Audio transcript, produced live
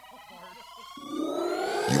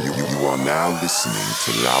You are now listening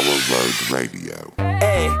to Lower Road Radio.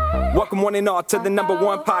 Hey, welcome one and all to the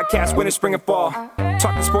 #1 podcast, winter, spring, and fall.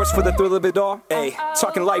 Talking sports for the thrill of it all. Hey,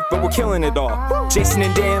 talking life, but we're killing it all. Jason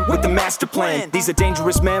and Dan with the master plan. These are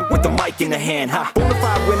dangerous men with the mic in the hand.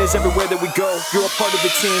 Bonafide winners everywhere that we go. You're a part of the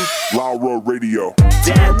team. Lower Road Radio.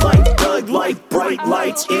 Dad light, thug light, bright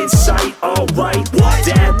lights in sight. All right. What?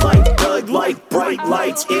 Dad light, thug light, bright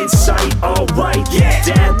lights in sight. All right. Yeah.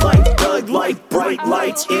 Dad light, thug light, bright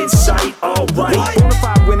lights in sight. All right.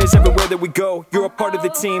 Bonafide winners everywhere that we go. You're a part of the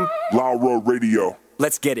team. Lower Road Radio.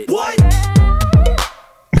 Let's get it. What?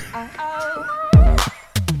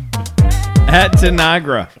 At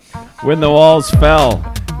Tanagra, when the walls fell.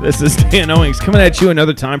 This is Dan Owings coming at you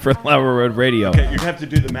another time for Lower Road Radio. Okay, you have to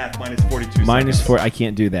do the math. Minus 42 Minus 4. I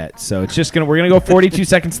can't do that. So it's just we're gonna go 42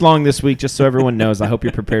 seconds long this week, just so everyone knows. I hope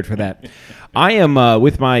you're prepared for that. I am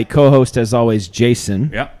with my co-host as always,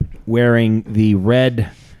 Jason. Yep. Wearing the red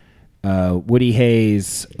Woody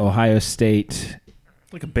Hayes Ohio State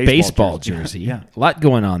Like a baseball jersey. Yeah. A lot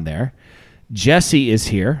going on there. Jesse is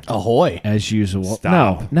here. Ahoy. As usual.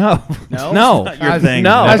 Stop. No. No? Not your thing.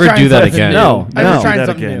 No. I was Never trying do that something again. new. No. I was trying Do that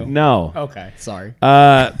something again. new. No. Okay, sorry.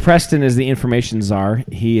 Preston is the information czar.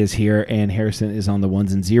 He is here, and Harrison is on the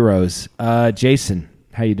ones and zeros. Jason,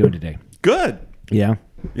 how you doing today? Good. Yeah.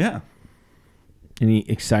 Yeah. Any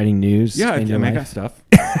exciting news? Yeah, in I your mean, I got life? stuff.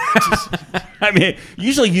 I mean,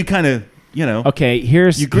 usually you kind of, Okay,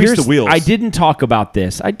 here's You grease the wheels. I didn't talk about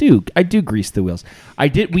this. I do grease the wheels. We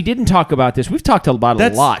didn't talk about this. We've talked about it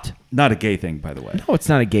that's a lot. not a gay thing, by the way. No, it's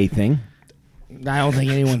not a gay thing. I don't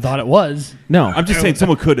think anyone thought it was. No. I'm just saying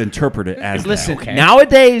someone could interpret it as Listen, that. Okay.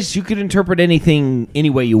 nowadays you could interpret anything any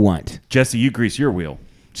way you want. Jesse, you grease your wheel.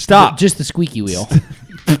 Stop. Just the squeaky wheel.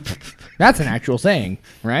 That's an actual saying,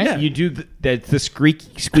 right? Yeah. You do the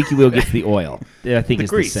squeaky wheel gets the oil. I think The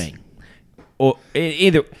it's grease. the saying. Or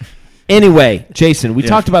either. Anyway, Jason, we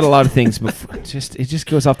talked about a lot of things before. It just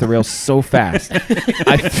goes off the rails so fast.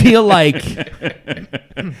 I feel like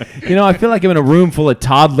I'm in a room full of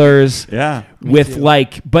toddlers. Yeah. With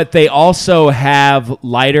but they also have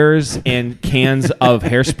lighters and cans of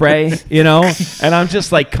hairspray, and I'm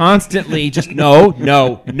just like constantly just no.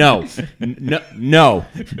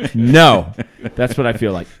 That's what I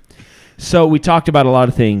feel like. So we talked about a lot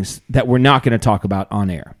of things that we're not going to talk about on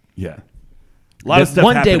air. Yeah. A lot of That stuff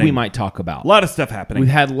one happening. day we might talk about. A lot of stuff happening. We've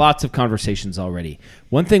had lots of conversations already.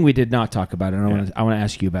 One thing we did not talk about, and I want to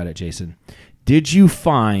ask you about it, Jason. Did you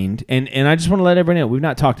find, and I just want to let everyone know, we've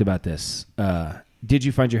not talked about this. Did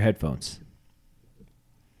you find your headphones?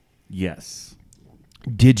 Yes.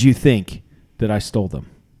 Did you think that I stole them?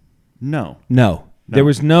 No. No. There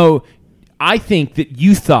was no. I think that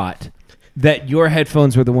you thought that your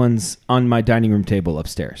headphones were the ones on my dining room table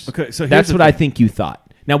upstairs. Okay, so here's that's the what I thing. think you thought.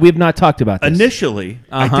 Now, we have not talked about this. Initially,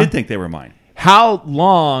 I did think they were mine. How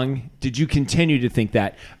long did you continue to think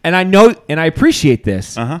that? And I know, and I appreciate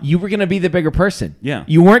this. You were going to be the bigger person. Yeah.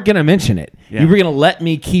 You weren't going to mention it. Yeah. You were going to let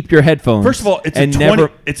me keep your headphones. First of all, it's a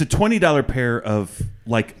 $20 pair of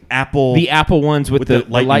like Apple. The Apple ones with the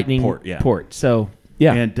lightning port. Yeah. port. So,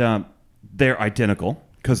 yeah. And they're identical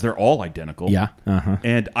because they're all identical. Yeah.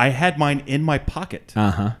 And I had mine in my pocket.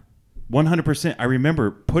 100%. I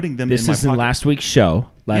remember putting them This in my is in pocket. last week's show,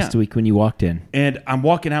 last Yeah. week when you walked in. And I'm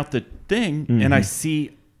walking out the thing, and I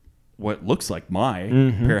see what looks like my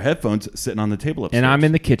pair of headphones sitting on the table upstairs. And I'm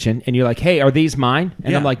in the kitchen, and you're like, hey, are these mine?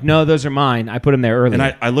 And Yeah. I'm like, no, those are mine. I put them there earlier.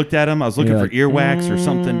 And I looked at them. I was looking You're for like, earwax or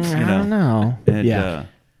something. I don't know. And, Yeah.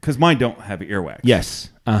 because mine don't have earwax. Yes.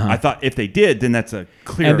 I thought if they did, then that's a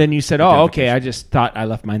clear. And then you said, oh, okay, I just thought I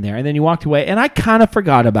left mine there. And then you walked away, and I kind of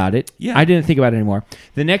forgot about it. Yeah. I didn't think about it anymore.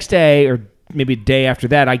 The next day, or maybe a day after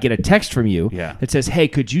that, I get a text from you that says, hey,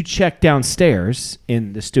 could you check downstairs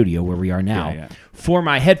in the studio where we are now for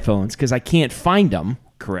my headphones, because I can't find them.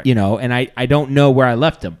 Correct. And I don't know where I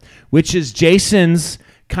left them, which is Jason's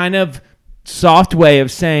kind of soft way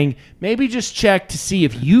of saying, maybe just check to see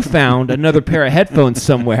if you found another pair of headphones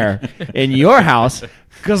somewhere in your house,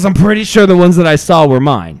 because I'm pretty sure the ones that I saw were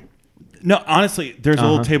mine. No, honestly, there's a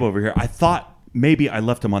little table over here. I thought maybe I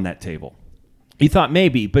left them on that table. You thought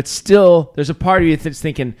maybe, but still, there's a part of you that's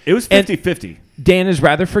thinking... It was 50-50. Dan is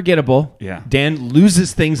rather forgettable. Yeah. Dan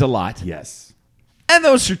loses things a lot. Yes. And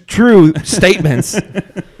those are true statements.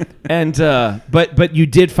 And but you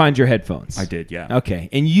did find your headphones. I did, yeah. Okay.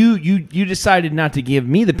 And you decided not to give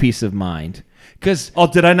me the peace of mind because... Oh,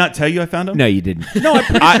 did I not tell you I found them? No, you didn't. No, I'm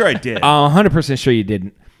pretty sure I did. I'm 100% sure you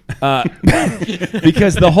didn't.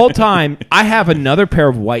 Because the whole time, I have another pair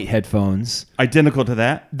of white headphones Identical to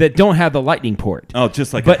that? that don't have the lightning port. Oh,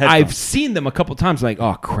 just like But a headphone. I've seen them a couple times like,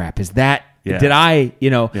 oh, crap, is that Yeah. Did I,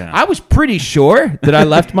 Yeah. I was pretty sure that I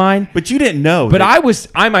left mine. But you didn't know. But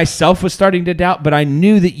I myself was starting to doubt, but I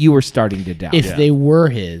knew that you were starting to doubt. If they were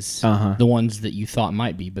his, Uh-huh. the ones that you thought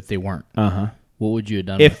might be, but they weren't, what would you have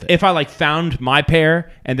done if with it? if I found my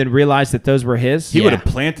pair and then realized that those were his, he would have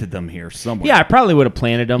planted them here somewhere. yeah, I probably would have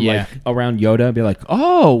planted them Yeah. around Yoda and be like,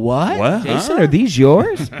 "Oh, what? What? Jason, Huh? are these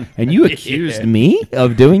yours?" And you accused me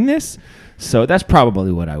of doing this? So that's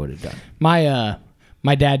probably what I would have done.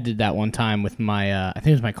 My dad did that one time with my I think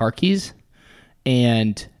it was my car keys,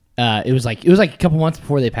 and it was like a couple months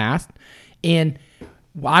before they passed, and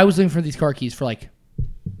I was looking for these car keys for like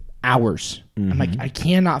hours. I'm like, I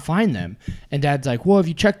cannot find them, and Dad's like, well, have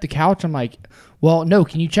you checked the couch? I'm like, well, no,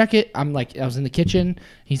 can you check it? I'm like, I was in the kitchen.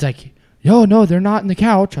 He's like, no, they're not in the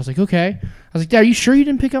couch. I was like, okay. I was like, Dad, are you sure you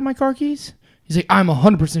didn't pick up my car keys? He's like, I'm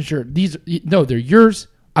 100% sure. No, they're yours.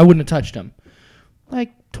 I wouldn't have touched them.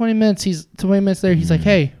 Like 20 minutes later, he's like,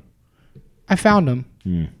 hey, I found them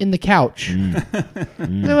in the couch. You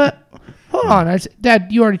know what? Hold on. I said, Dad,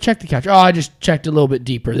 you already checked the couch. Oh, I just checked a little bit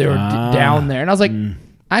deeper. They were down there. And I was like,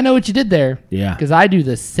 I know what you did there. Yeah. Because I do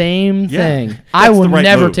the same Yeah, thing. I that's will the right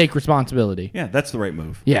never move. take responsibility. Yeah, that's the right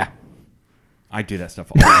move. Yeah. I do that stuff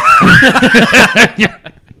all the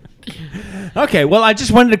time. Okay, well, I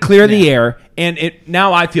just wanted to clear the air, and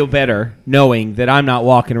now I feel better knowing that I'm not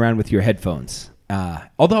walking around with your headphones.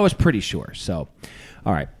 Although I was pretty sure. So,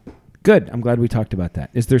 all right, good. I'm glad we talked about that.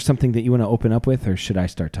 Is there something that you want to open up with, or should I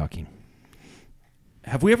start talking?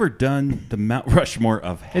 Have we ever done the Mount Rushmore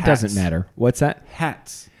of hats? It doesn't matter. What's that?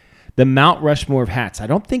 Hats. The Mount Rushmore of hats. I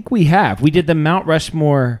don't think we have. We did the Mount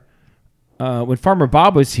Rushmore when Farmer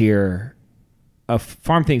Bob was here.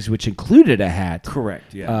 Farm things, which included a hat.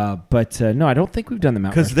 Correct, yeah. But no, I don't think we've done the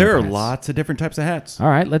Mount Rushmore. Because there are of hats. lots of different types of hats. All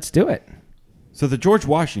right, let's do it. So the George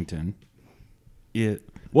Washington,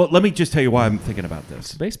 well, let me just tell you why I'm thinking about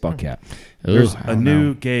this. Baseball cap. There's a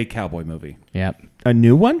new gay cowboy movie. Yep. A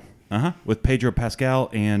new one? With Pedro Pascal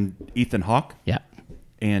and Ethan Hawke. Yep.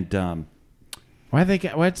 And Why they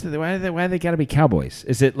got to be cowboys?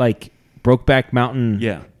 Is it like Brokeback Mountain?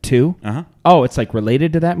 Yeah. 2? Oh, it's like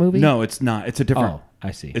related to that movie? no, it's not. It's a different. Oh,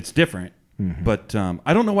 I see. It's different. But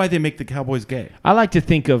I don't know why they make the cowboys gay. I like to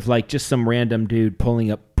think of like just some random dude pulling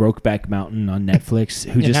up Brokeback Mountain on Netflix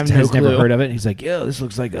who just have no has never clue. heard of it. He's like, "Yeah, this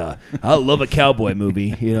looks like I love a cowboy movie."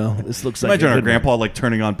 This looks like. Imagine a our good grandpa like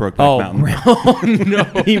turning on Brokeback Oh, Mountain.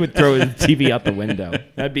 no! He would throw his TV out the window.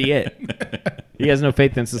 That'd be it. He has no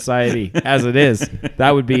faith in society as it is. That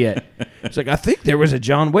would be it. It's like, I think there was a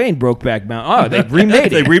John Wayne Brokeback Mountain. Oh, they remade it.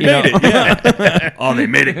 They remade it. Yeah. Oh, they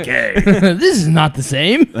made it gay. This is not the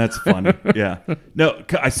same. That's fun. Yeah. No,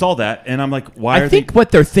 I saw that and I'm like, why are I think what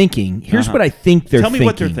they're thinking. Here's what I think they're Tell thinking. me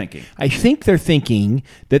what they're thinking. I think they're thinking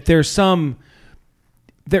that there's some.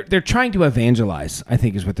 They're trying to evangelize, I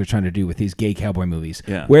think, is what they're trying to do with these gay cowboy movies.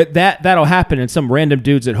 Yeah. Where that'll happen, and some random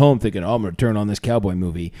dude's at home thinking, "Oh, I'm going to turn on this cowboy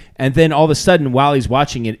movie," and then all of a sudden, while he's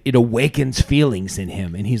watching it, it awakens feelings in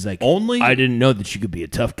him, and he's like, I didn't know that you could be a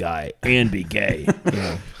tough guy and be gay."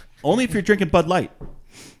 Only if you're drinking Bud Light.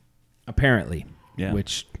 Apparently. Yeah.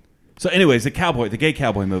 Which, So anyways, the gay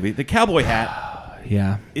cowboy movie, the cowboy hat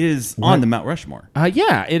yeah. is on the Mount Rushmore.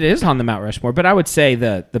 Yeah, it is on the Mount Rushmore, but I would say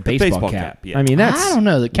the baseball cap. yeah. I mean, that's I don't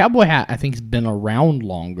know. The cowboy hat, I think, has been around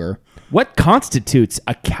longer. what constitutes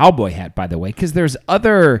a cowboy hat, by the way, because there's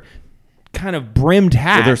other kind of brimmed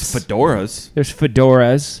hats. Well, there's fedoras. There's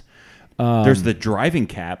fedoras. There's the driving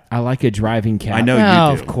cap. I like a driving cap. I know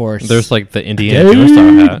Oh, you do. of course. There's like the Indiana Jones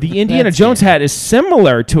style hat. The Indiana That's Jones hat is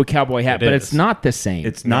similar to a cowboy hat, It but is. it's not the same.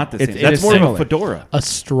 It's not the same. It That's is more of similar. a fedora. a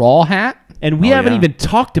straw hat. And we Oh, haven't yeah. even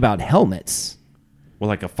talked about helmets. Well,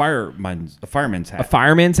 like a fireman's hat. A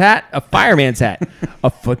fireman's hat, a fireman's hat,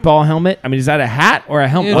 a football helmet. I mean, is that a hat or a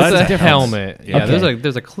helmet? It's What's the a difference? helmet. Yeah, Okay.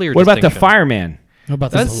 there's a clear What about the distinction. fireman? What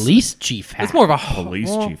about the That's- police chief hat? It's more of a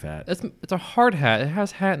Police chief hat. It's a hard hat. It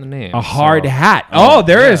has hat in the name. A hard so- hat. Oh,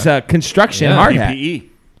 there yeah. is a construction Yeah. hard hat. PPE.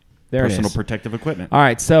 There it Personal is. protective equipment. All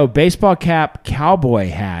right, so baseball cap, cowboy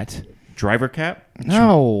hat. Driver cap.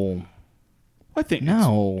 No. I think it's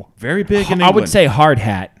No. very big in England. I would say hard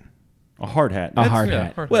hat. a hard hat. A hard Yeah,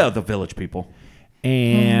 hat. hard Well, the village people.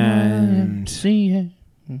 And See.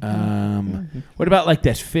 what about like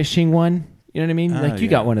this fishing one? You know what I mean? Like you yeah.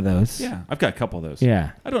 got one of those. Yeah, I've got a couple of those.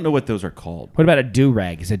 Yeah. I don't know what those are called. What about a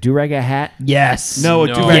do-rag? Is a do-rag a hat? Yes. No, a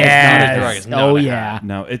No. do-rag Yes. is not a Durag is not Oh a yeah. hat.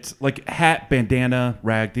 No, it's like hat, bandana,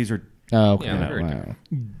 rag. These are Oh, okay. Yeah, very different.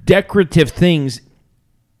 Decorative things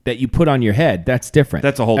that you put on your head. That's different.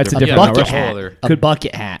 That's a whole a different- different Yeah, bucket that's a hat. whole other- A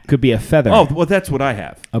bucket hat. Could be a feather. Oh, well, that's what I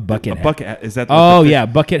have. A bucket A hat. bucket hat. Is that? Oh what the yeah,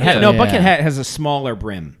 bucket hat. Yeah. No, Yeah. bucket hat has a smaller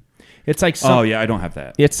brim. It's like Oh yeah, I don't have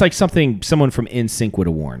that. It's like something someone from NSYNC would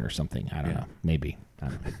have worn or something. I don't know. Maybe. I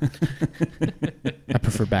don't know. I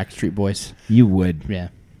prefer Backstreet Boys. You would. Yeah.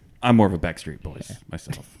 I'm more of a Backstreet Boys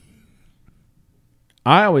myself.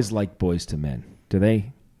 I always like Boys to Men. Do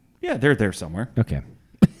they? Yeah, they're there somewhere. Okay.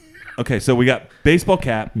 Okay, so we got baseball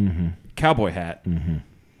cap, cowboy hat,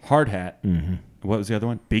 hard hat. What was the other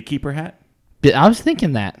one? Beekeeper hat. I was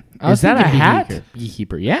thinking that. Is that a hat?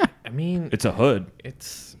 Beekeeper. Yeah. I mean, It's a hood. it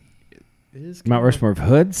is. Mount Rushmore of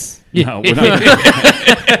hoods? No, we're not.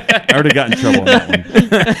 I already got in trouble on that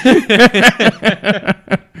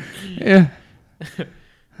one. Yeah.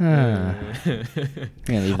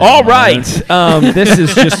 All right. This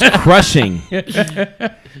is just crushing.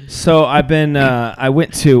 So I've been,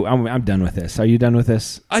 I'm done with this. Are you done with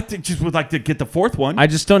this? I think just would like to get the fourth one. I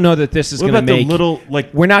just don't know that this is What going to about make. the little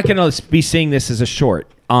like? We're not going to be seeing this as a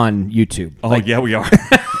short on YouTube. Oh yeah, we are.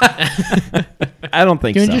 I don't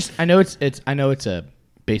think Can so. we just? I know it's a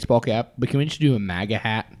baseball cap, but can we just do a MAGA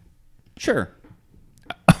hat? Sure.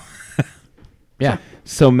 Yeah.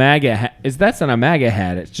 So MAGA hat that's not a MAGA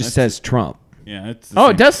hat. It just says Trump. Yeah. It's the Oh,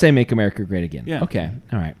 same. it does say "Make America Great Again." Yeah. Okay.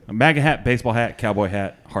 All right. A MAGA hat, baseball hat, cowboy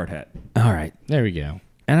hat, hard hat. All right. There we go.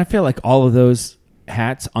 And I feel like all of those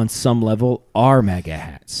hats on some level are MAGA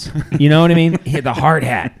hats. You know what I mean? The hard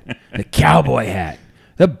hat, the cowboy hat,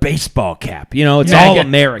 the baseball cap. You know, it's all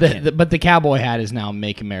American. But the cowboy hat is now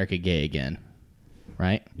 "Make America Gay Again,"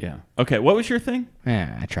 right? Yeah. Okay. What was your thing?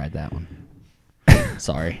 Yeah, I tried that one.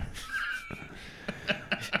 Sorry.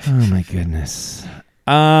 Oh my goodness.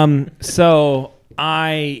 So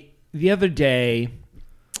the other day,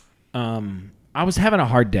 I was having a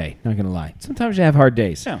hard day. Not gonna lie. Sometimes you have hard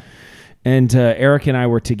days. Yeah. And Eric and I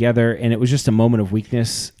were together, and it was just a moment of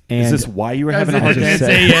weakness. And Is this why you were having a I hard just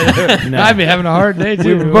day? said- No. I've been having a hard day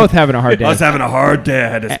We were both having a hard day. I was having a hard day. I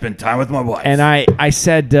had to spend time with my wife. And I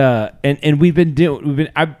said, and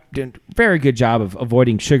I've done a very good job of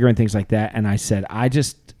avoiding sugar and things like that. And I said,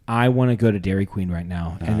 I want to go to Dairy Queen right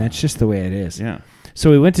now, and that's just the way it is. Yeah.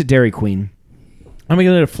 So we went to Dairy Queen. I'm gonna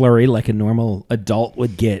get a flurry like a normal adult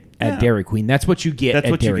would get at Dairy Queen. That's what you get That's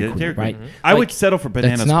at what you Dairy get at Queen, Dairy Queen. right? I would settle for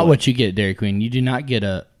banana That's not split. what you get at Dairy Queen. You do not get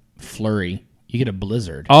a flurry. You get a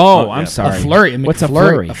blizzard. Oh, yeah. I'm sorry. A flurry. What's a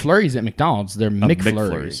flurry? A flurry's at McDonald's. They're A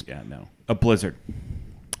McFlurries. Yeah, no. A blizzard. What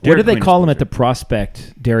Dairy did they Queen is call them at the blizzard.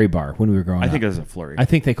 Prospect Dairy Bar when we were growing I up? think it was a flurry. I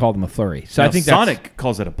think they called them a flurry. So Now, I think Sonic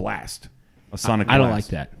calls it a blast. A Sonic I don't blast.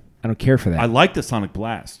 like that. I don't care for that. I like the Sonic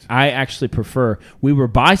Blast. I actually prefer. We were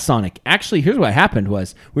by Sonic. Actually, here's what happened: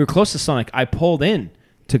 was we were close to Sonic. I pulled in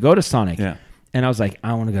to go to Sonic, Yeah. and I was like,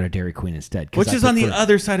 I want to go to Dairy Queen instead, 'cause Which I is on the prefer-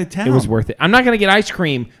 other side of town. It was worth it. I'm not gonna get ice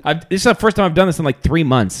cream. This is the first time I've done this in like 3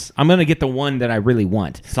 months. I'm gonna get the one that I really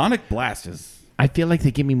want. Sonic Blast is... I feel like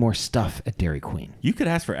they give me more stuff at Dairy Queen. You could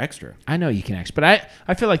ask for extra. I know you can ask, but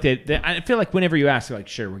I feel like I feel like whenever you ask, they're like,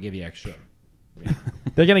 sure, we'll give you extra.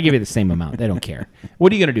 They're gonna give you the same amount. They don't care.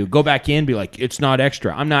 What are you gonna do? Go back in, be like, it's not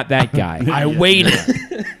extra. I'm not that guy. I waited.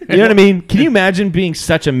 You know what I mean? Can you imagine being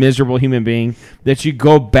such a miserable human being that you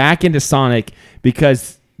go back into Sonic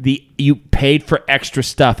because you paid for extra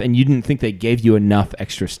stuff and you didn't think they gave you enough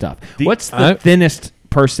extra stuff? What's the thinnest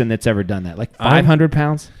person that's ever done that? Like 500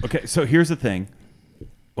 pounds? Okay, so here's the thing.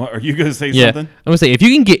 Well, are you going to say Yeah, something? I'm gonna say if you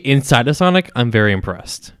can get inside of Sonic, I'm very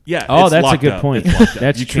impressed. Yeah. Oh, it's that's a locked good up. point. It's locked up.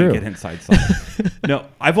 That's you true. can't get inside Sonic. No,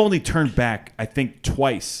 I've only turned back, I think,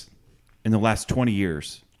 twice in the last 20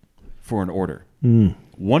 years for an order.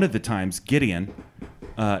 One of the times, Gideon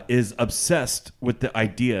is obsessed with the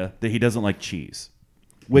idea that he doesn't like cheese,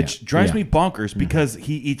 which drives me bonkers because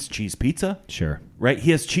he eats cheese pizza. Sure. Right?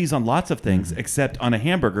 He has cheese on lots of things, except on a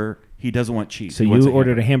hamburger, he doesn't want cheese. So He wants you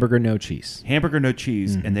ordered a hamburger. hamburger, no cheese. Hamburger, no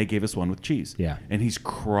cheese, and they gave us one with cheese. Yeah. And he's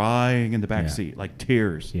crying in the back Yeah. seat, like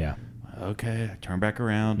tears. Yeah. Okay, I turn back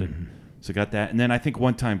around, and so got that. And then I think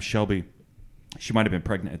one time Shelby, she might have been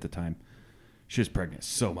pregnant at the time. She was pregnant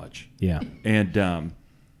so much. Yeah. And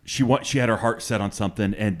she had her heart set on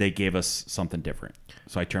something, and they gave us something different.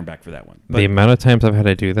 So I turned back for that one. But, The amount of times I've had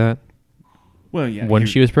to do that well, yeah, when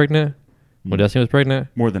she was pregnant, when Destiny was pregnant,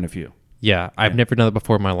 more than a few. yeah, I've never done that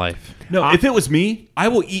before in my life. No, if it was me, I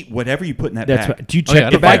will eat whatever you put in that That's bag. what, do you Oh, check yeah,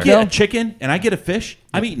 the If I bag get though? a chicken and I get a fish,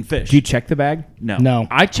 I'm eating fish. Do you check the bag? No. No.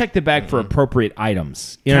 I check the bag for appropriate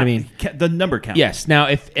items. You know what I mean? The number count. Yes. Now,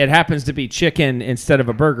 if it happens to be chicken instead of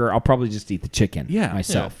a burger, I'll probably just eat the chicken. Yeah.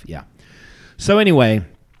 Myself. Yeah. So anyway,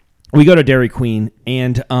 we go to Dairy Queen,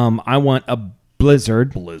 and I want a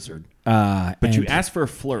Blizzard. But you and asked for a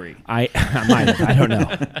flurry. I might have. I don't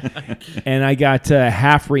know. And I got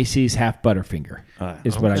half Reese's, half Butterfinger.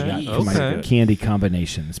 Is what I got for my Okay. candy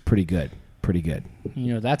combination. It's pretty good. Pretty good. You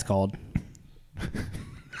know what that's called?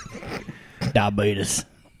 Diabetes.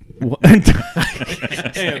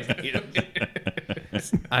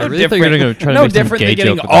 I really thought you were going to try to no make some different gay than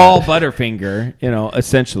getting joke all about it. Butterfinger,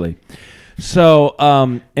 essentially. So,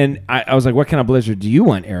 and I was like, what kind of Blizzard do you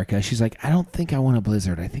want, Erica? She's like, I don't think I want a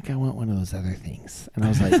Blizzard. I think I want one of those other things. And I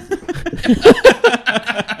was like,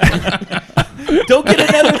 Don't get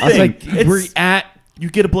another thing. I was like, It's- we're at. you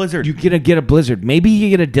get a Blizzard. You get a Blizzard. Maybe you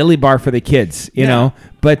get a dilly bar for the kids, you Yeah. know.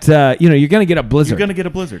 But you're gonna get a Blizzard. You're gonna get a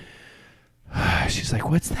Blizzard. She's like,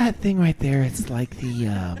 "What's that thing right there? It's like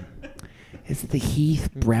it's the Heath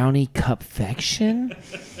Brownie Cupfection.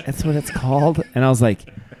 That's what it's called." And I was like,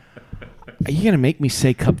 "Are you gonna make me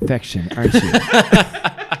say Cupfection, aren't you?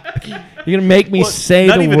 You're gonna make me say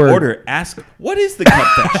not the even word. order. Ask, what is the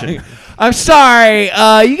Cupfection? I'm sorry.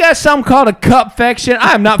 You got something called a Cupfection?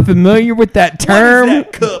 I'm not familiar with that term. What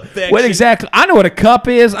is that Cupfection? What exactly? I know what a cup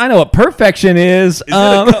is. I know what perfection is. Is it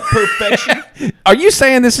a cup perfection? Are you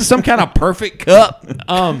saying this is some kind of perfect cup?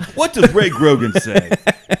 What does Ray Grogan say?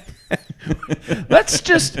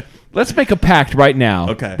 Let's make a pact right now.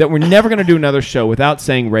 Okay. That we're never going to do another show without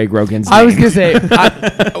saying Ray Grogan's name. I was gonna say,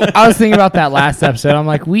 I was thinking about that last episode. I'm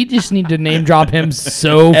like, we just need to name drop him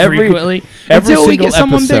so frequently every until we single get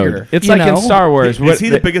someone episode. bigger. It's you like in know? Star Wars. Is he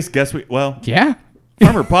the biggest guest? Yeah.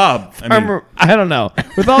 Farmer Bob. I don't know.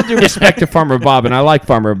 With all due respect to Farmer Bob, and I like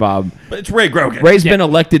Farmer Bob, But it's Ray Grogan. Ray's been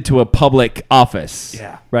elected to a public office.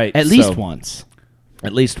 Yeah. Right. At least once.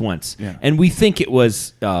 At least once. Yeah. And we think it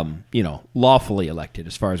was, lawfully elected,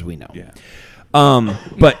 as far as we know. Yeah.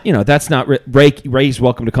 But that's not Ray. Ray's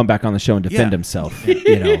welcome to come back on the show and defend Yeah. himself.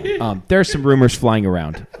 There are some rumors flying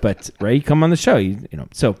around, but Ray, come on the show.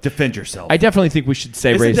 So Defend yourself. I definitely think we should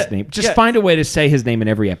say Isn't Ray's that- name. Just yeah. find a way to say his name in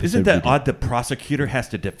every episode. Isn't that we do. odd? The prosecutor has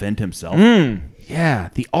to defend himself. Yeah,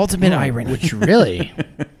 the ultimate irony. Which really,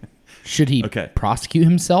 should he Okay. prosecute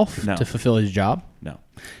himself No. to fulfill his job? No.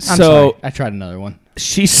 I'm So- sorry. I tried another one.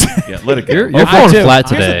 She's Yeah, let it go. You're for falling two. flat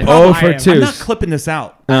Here's the today. problem. for I am. two. I'm not clipping this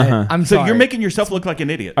out. Uh-huh. I'm So sorry. you're making yourself look like an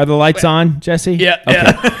idiot. Are the lights on, Jesse? Yeah.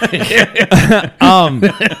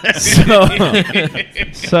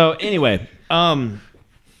 So anyway, and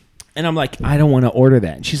I'm like, I don't want to order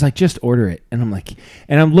that. And she's like, just order it. And I'm like,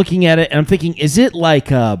 and I'm looking at it and I'm thinking, is it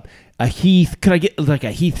like a Heath? Could I get like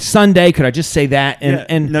a Heath Sunday? Could I just say that? And Yeah.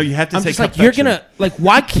 and No, you have to I'm say just like, you're Cupfection. gonna like,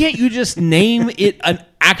 why can't you just name it an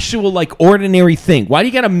actual like ordinary thing? Why do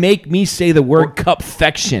you got to make me say the word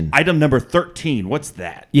Cupfection? Item number 13. What's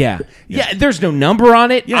that? Yeah. There's no number on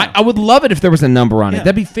it. Yeah. I would love it if there was a number on it. Yeah.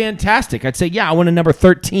 That'd be fantastic. I'd say, yeah, I want a number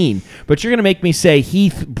 13. But you're going to make me say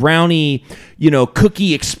Heath Brownie,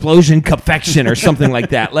 cookie explosion Cupfection or something like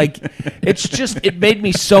that. Like, it made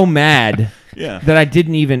me so mad Yeah. that I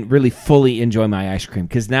didn't even really fully enjoy my ice cream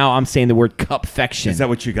because now I'm saying the word Cupfection. Is that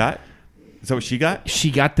what you got? Is that what she got? She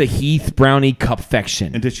got the Heath Brownie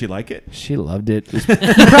Cupfection. And did she like it? She loved it.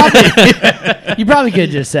 You probably could have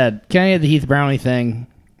just said, "Can I get the Heath Brownie thing?"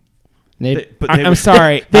 I'm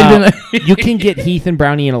sorry. You can get Heath and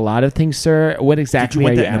Brownie in a lot of things, sir. What Did exactly you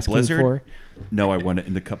want are you that in a asking blizzard? for? No, I want it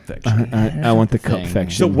in the Cupfection. I want the Thing.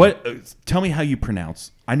 Cupfection. So what? Tell me how you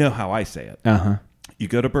pronounce. I know how I say it. Uh-huh. You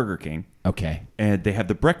go to Burger King Okay. and they have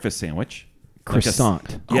the breakfast sandwich.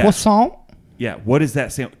 Croissant. Yeah. Croissant. Yeah. What is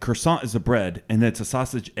that sandwich? Croissant is the bread, and then it's a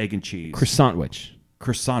sausage, egg, and cheese. Croissantwich.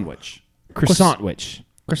 Croissantwich. Croissantwich.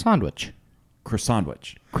 Croissantwich.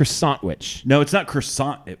 Croissantwich. Croissantwich. No, it's not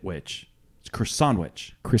croissant at which. It's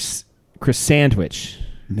croissantwich. Croissantwich.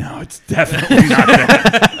 No, it's definitely not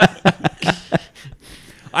that.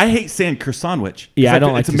 I hate saying croissantwich. Yeah, I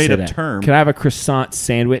don't like it's to a say made-up that. term. Can I have a croissant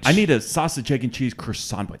sandwich? I need a sausage, egg, and cheese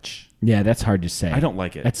croissantwich. Yeah, that's hard to say. I don't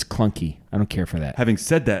like it. That's clunky. I don't care for that. Having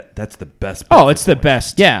said that, that's the best. Oh, it's the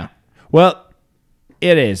best. Yeah. Well,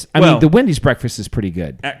 it is. I Well- mean, the Wendy's breakfast is pretty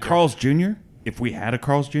good. At Carl's Jr., if we had a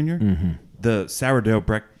Carl's Jr., the sourdough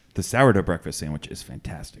breakfast sandwich is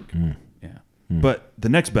fantastic. Yeah. But the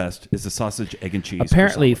next best is the sausage, egg, and cheese.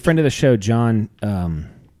 Apparently, croissant. friend of the show, John,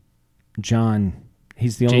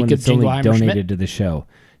 he's the only one Jacob that's only Jingleheimer donated Schmidt? to the show.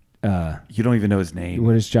 You don't even know his name.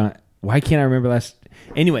 What is John? Why can't I remember last?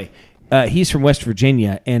 Anyway, he's from West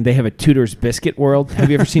Virginia, and they have a Tudor's Biscuit World. Have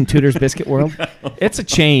you ever seen Tudor's Biscuit World? It's a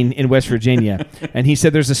chain in West Virginia, and he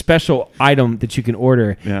said there's a special item that you can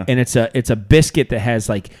order, Yeah. and it's a biscuit that has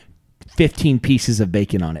like 15 pieces of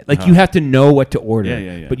bacon on it. Like you have to know what to order,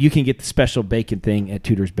 Yeah. but you can get the special bacon thing at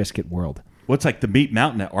Tudor's Biscuit World. What's like the meat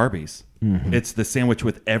mountain at Arby's? It's the sandwich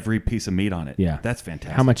with every piece of meat on it. Yeah, That's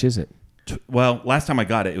fantastic. How much is it? Well, last time I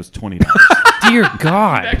got it, it was $20. Dear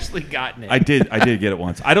God. Actually gotten it. I did get it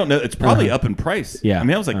once. I don't know. It's probably up in price. Yeah. I mean,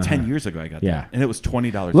 that was like 10 years ago I got Yeah. that. And it was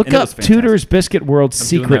 $20. Look and it up was fantastic. Tudor's Biscuit World doing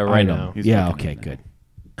secret that right item. now. He's Yeah, looking okay, right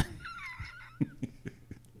good.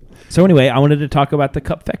 So anyway, I wanted to talk about the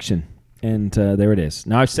Cupfection. And there it is.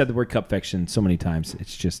 Now, I've said the word Cupfection so many times.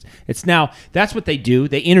 It's now, that's what they do.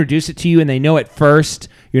 They introduce it to you, and they know at first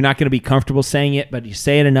you're not going to be comfortable saying it, but you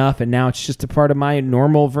say it enough, and now it's just a part of my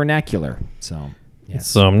normal vernacular. So, yes.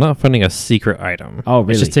 So I'm not finding a secret item. Oh,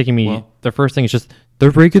 really? It's just taking me. The first thing is just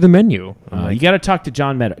the regular menu. You got to talk to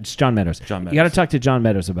John Meadows. John Meadows. You got to talk to John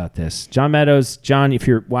Meadows about this. John Meadows, John, if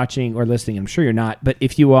you're watching or listening, I'm sure you're not, but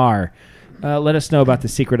if you are, let us know about the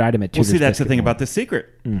secret item at Tudor's. Well, see, that's the Biscuit thing Bowl. about the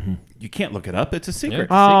secret. Mm-hmm. You can't look it up. It's a secret.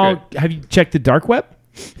 Yeah. Oh, have you checked the dark web?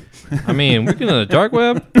 I mean, we're gonna the dark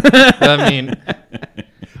web. I mean,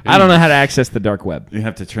 I don't know how to access the dark web. You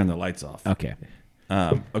have to turn the lights off. Okay.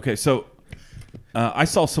 Okay, so I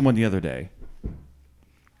saw someone the other day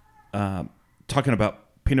talking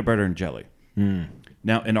about peanut butter and jelly.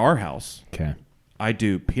 Now, in our house, Okay. I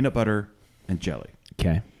do peanut butter and jelly.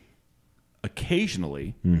 Okay.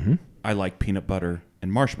 Occasionally, I like peanut butter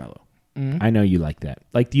and marshmallow. I know you like that.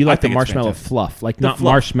 Like, do you like the think it's marshmallow fantastic. fluff? Like, The not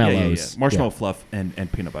fluff. marshmallows. Yeah. Marshmallow fluff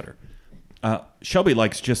and peanut butter. Shelby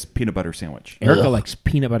likes just peanut butter sandwich. Erica likes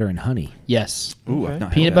peanut butter and honey. Yes. Ooh, I've not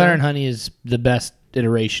had Peanut that. butter and honey is the best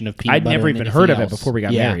iteration of peanut I'd butter. never and even anything heard of it else. before we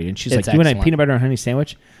got Yeah, married. And she's it's like, you and I excellent. peanut butter and honey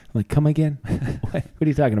sandwich? I'm like, come again? what are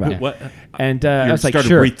you talking about? What? And I You was like, started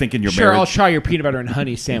sure. rethinking your Sure, I'll marriage. try your peanut butter and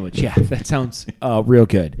honey sandwich. Yeah, that sounds real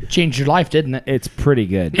good. Changed your life, didn't it? It's pretty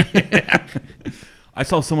good. I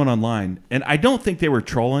saw someone online, and I don't think they were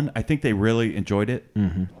trolling. I think they really enjoyed it.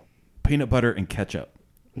 Peanut butter and ketchup.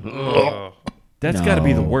 That's got to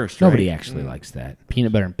be the worst, Nobody right? actually likes that.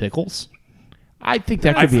 Peanut butter and pickles. I think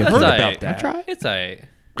that could I've be a heard That's about aight. that. It's aight.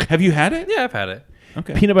 Have you had it? Yeah, I've had it.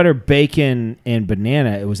 Okay. peanut butter, bacon, and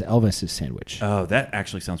banana. It was Elvis's sandwich. Oh, that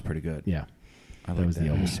actually sounds pretty good. Yeah, I that like was that. the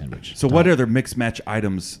Elvis sandwich. So, what other mixed match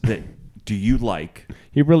items that do you like?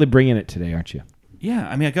 You're really bringing it today, aren't you? Yeah,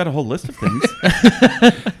 I mean, I got a whole list of things.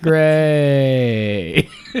 Great.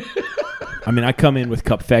 I mean, I come in with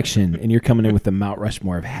Cupfection, and you're coming in with the Mount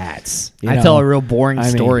Rushmore of hats. You I know? tell a real boring I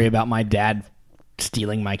mean- story about my dad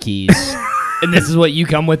stealing my keys. And this is what you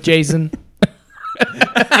come with, Jason?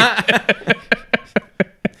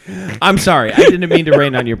 I'm sorry, I didn't mean to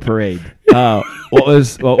rain on your parade. What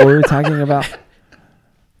were we talking about?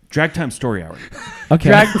 Drag time story hour. Okay,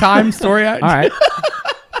 Drag time story. all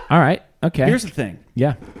right, okay. Here's the thing.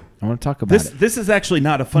 Yeah, I want to talk about This it. this is actually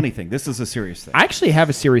not a funny thing. This is a serious thing. I actually have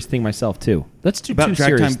a serious thing myself too. Let's do About two drag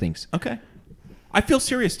serious time things. Okay. I feel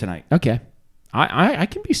serious tonight. Okay, I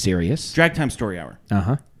can be serious. Drag time story hour.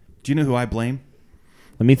 Uh-huh. Do you know who I blame?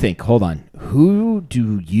 Let me think. Hold on. Who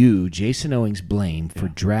do you, Jason Owings, blame for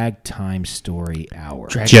Drag Time Story Hour?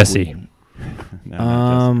 Jesse.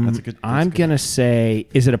 No, not Jesse. That's I'm gonna say,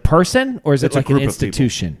 is it a person or is It's it a like an group of people.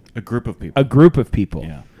 institution? a group of people. A group of people.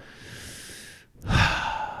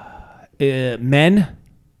 Yeah. Men.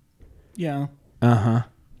 Yeah. Uh-huh.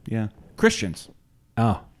 Yeah. Christians.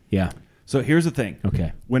 Oh, yeah. So here's the thing.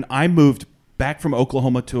 Okay. When I moved back from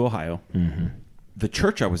Oklahoma to Ohio, the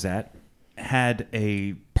church I was at had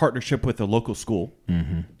a partnership with a local school,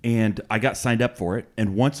 and I got signed up for it.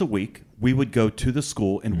 And once a week, we would go to the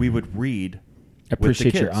school and we would read. I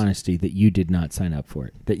appreciate your honesty that you did not sign up for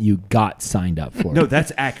it, that you got signed up for No, it.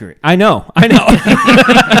 that's accurate. I know. I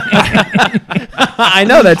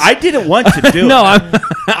know that's... I didn't want to do no,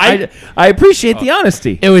 it. I appreciate the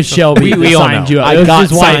honesty. It was Shelby We that all signed know. you up. I It was got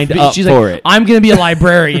his wife. signed up She's for like, it. I'm going to be a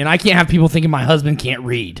librarian. I can't have people thinking my husband can't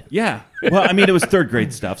read. Yeah. Well, I mean, it was third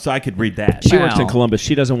grade stuff, so I could read that. She works in Wow. Columbus.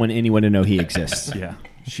 She doesn't want anyone to know he exists. Yeah.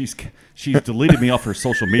 She's deleted me off her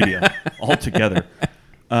social media altogether.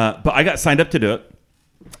 But I got signed up to do it.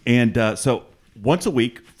 And so once a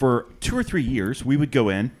week for 2 or 3 years, we would go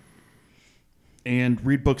in and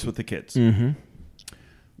read books with the kids. Mm-hmm.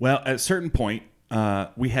 Well, at a certain point,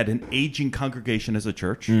 we had an aging congregation as a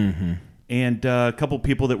church. Mm-hmm. And a couple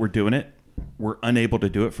people that were doing it were unable to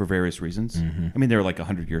do it for various reasons. Mm-hmm. I mean, they were like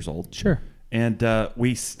 100 years old. Sure. And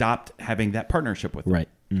we stopped having that partnership with them. Right.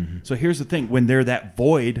 Mm-hmm. So here's the thing. When they're that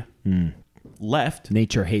void left,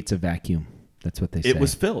 Nature hates a vacuum. That's what they say. it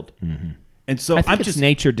was filled. Mm-hmm. And so I think I'm it's just...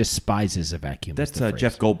 nature despises a vacuum. That's is the phrase.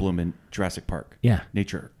 Jeff Goldblum in Jurassic Park. Yeah.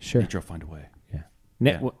 Nature. Sure. Nature will find a way. Yeah.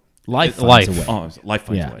 Yeah. Life Life. finds a way. Oh, life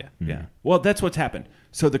finds Yeah. a way. Yeah. Well, that's what's happened.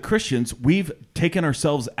 So the Christians, we've taken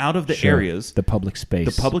ourselves out of the Sure. areas, The public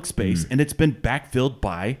space. the public space, and it's been backfilled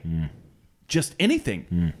by just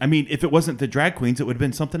anything. I mean, if it wasn't the drag queens, it would have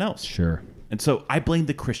been something else. Sure. And so I blame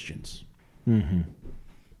the Christians.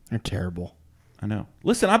 They're terrible. I know.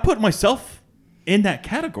 Listen, I put myself in that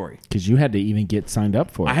category. Because you had to even get signed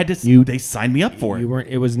up for it. I had to. You, They signed me up for it. you weren't.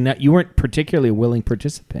 It was not. You weren't particularly a willing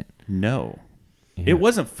participant. No, it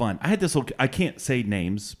wasn't fun. I had this. I can't say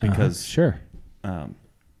names because Sure.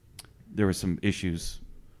 there was some issues.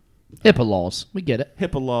 HIPAA laws. We get it.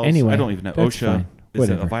 HIPAA laws. Anyway, I don't even know. that's OSHA. fine. Is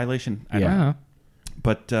it a Whatever. violation? I Yeah. don't know. Uh-huh.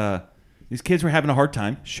 But these kids were having a hard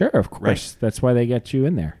time. Sure, of course. Right. That's why they got you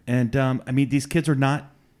in there. And I mean, these kids are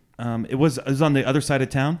not. It was on the other side of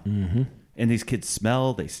town, and these kids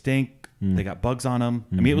smell. They stink. They got bugs on them.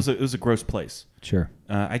 I mean, it was a gross place. Sure.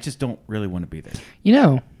 I just don't really want to be there. You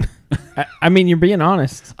know, I mean, you're being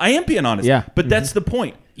honest. I am being honest. Yeah. but that's the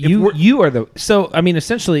point. If You we're- you are the so. I mean,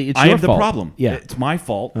 essentially, it's I your am the fault. problem. Yeah. It's my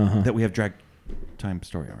fault that we have drag time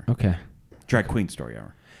story hour, Okay. drag queen story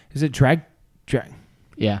hour, Is it drag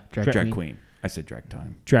yeah, drag queen. I said drag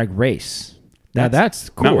time. drag race? Now that's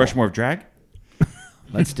cool. Mount Rushmore of drag.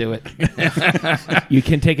 Let's do it. You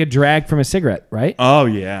can take a drag from a cigarette, right? Oh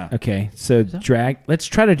yeah, Okay, so drag. Let's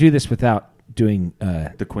try to do this without doing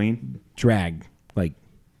the queen drag, like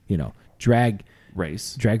drag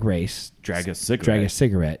race. race, Drag a cigarette. drag a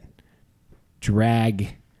cigarette,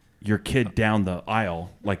 drag. Your kid down the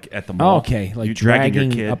aisle, like at the Oh, mall. okay, like you dragging your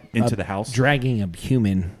dragging kid into the house, dragging a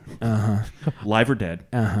human, live or dead.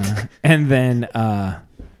 and then I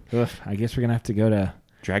guess we're gonna have to go to.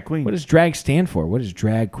 Drag queen. What does drag stand for? What is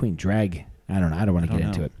drag queen? Drag. I don't know. I don't want to get don't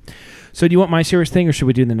into know. it. So, do you want my serious thing, or should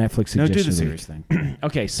we do the Netflix No, suggestion? do the of serious week? thing.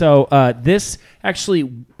 Okay, so this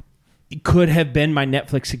actually could have been my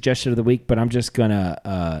Netflix suggestion of the week, but I'm just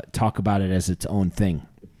gonna talk about it as its own thing.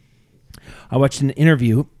 I watched an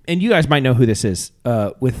interview, and you guys might know who this is,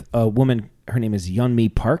 with a woman. Her name is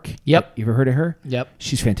Yeonmi Park. Yep. You ever heard of her? Yep.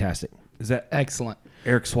 She's fantastic. Is that Excellent.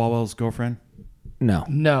 Eric Swalwell's girlfriend? No.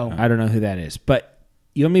 No. I don't know who that is, but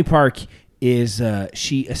Yeonmi Park is when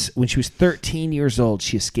she was 13 years old,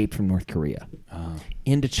 she escaped from North Korea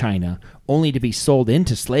into China, only to be sold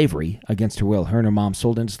into slavery against her will. Her and her mom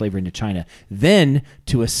sold into slavery into China, then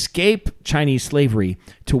to escape Chinese slavery,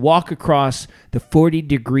 to walk across the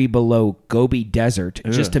 40-degree below Gobi Desert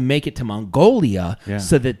just to make it to Mongolia,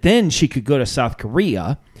 so that then she could go to South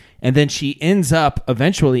Korea. And then she ends up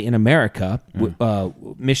eventually in America.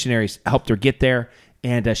 Missionaries helped her get there,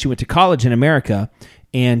 and she went to college in America.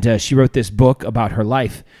 And she wrote this book about her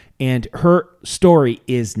life. And her story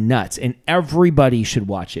is nuts. And everybody should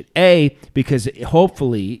watch it. A, because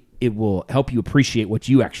hopefully it will help you appreciate what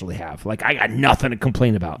you actually have. Like, I got nothing to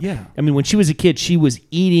complain about. Yeah. I mean, when she was a kid, she was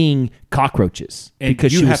eating cockroaches And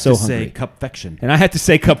because you she have was so to hungry. say cupfection. And I had to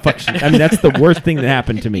say cupfection. I mean, that's the worst thing that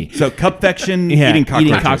happened to me. So cupfection, Yeah, eating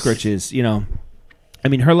cockroaches. I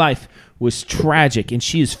mean, her life was tragic, and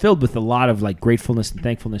she is filled with a lot of like gratefulness and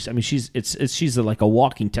thankfulness. I mean, she's like a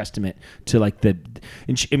walking testament to like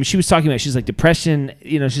she was talking about, she's like depression.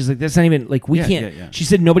 She's like, that's not even like we can't. yeah. She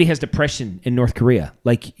said nobody has depression in North Korea.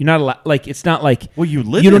 Like you're not allowed. Like it's not like You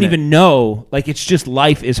live You in don't it. even know. Like it's just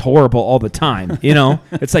life is horrible all the time.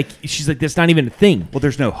 It's like she's like that's not even a thing. Well,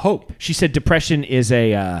 there's no hope. She said depression is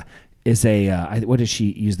a what does she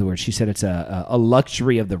use the word? She said it's a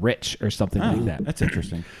luxury of the rich or something like that. That's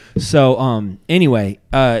interesting. So anyway,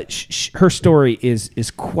 her story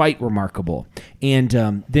is quite remarkable, and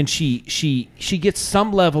then she gets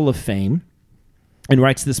some level of fame, and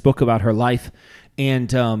writes this book about her life. And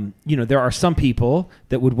there are some people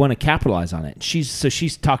that would want to capitalize on it.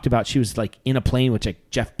 She's talked about, she was like in a plane with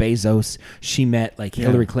like Jeff Bezos. She met like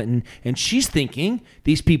Hillary Clinton, and she's thinking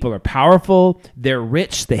these people are powerful, they're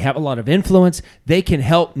rich, they have a lot of influence. They can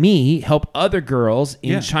help me help other girls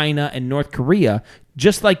in China and North Korea,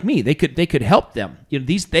 just like me. They could help them.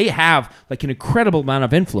 They have like an incredible amount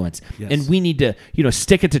of influence, and we need to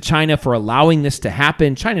stick it to China for allowing this to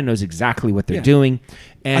happen. China knows exactly what they're doing,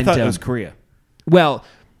 and I thought it was Korea. Well,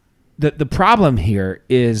 the problem here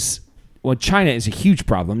is, China is a huge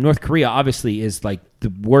problem. North Korea obviously is like the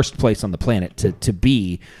worst place on the planet to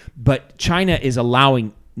be, but China is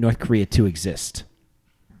allowing North Korea to exist.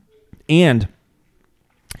 And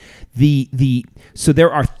so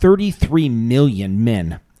there are 33 million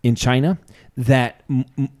men in China that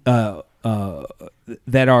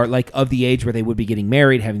are like of the age where they would be getting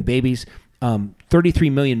married, having babies. 33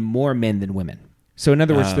 million more men than women. So in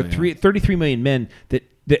other words, 33 million men that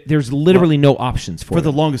there's literally no options for For the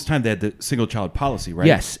them. longest time, they had the single child policy, right?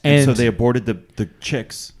 Yes, and so and- they aborted the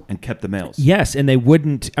chicks and kept the males. Yes, and they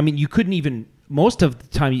wouldn't. I mean, you couldn't even. Most of the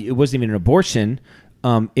time, it wasn't even an abortion.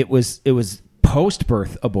 It was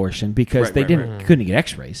post-birth abortion because Right, they right, couldn't get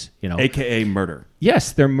X-rays. AKA murder.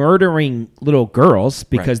 Yes, they're murdering little girls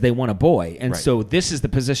because Right. they want a boy, and Right. so this is the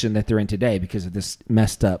position that they're in today because of this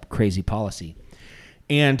messed up, crazy policy.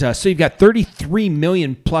 And so you've got 33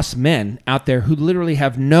 million plus men out there who literally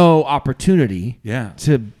have no opportunity Yeah.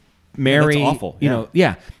 to marry. that's awful. You know,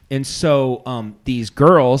 yeah. And so these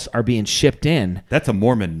girls are being shipped in. That's a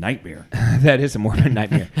Mormon nightmare. That is a Mormon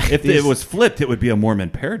nightmare. If it was flipped, it would be a Mormon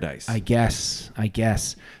paradise. I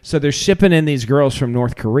guess. So they're shipping in these girls from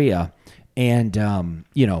North Korea, and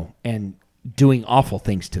and doing awful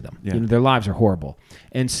things to them. Yeah. You know, their lives are horrible.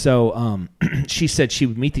 And so she said she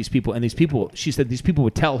would meet these people, and she said these people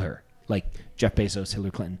would tell her, like Jeff Bezos,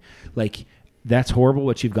 Hillary Clinton, like, that's horrible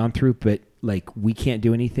what you've gone through, but like, we can't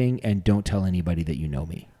do anything, and don't tell anybody that you know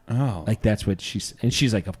me. Oh. Like, that's what she's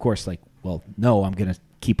like, of course, like, well, no, I'm going to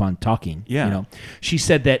keep on talking. Yeah. You know, she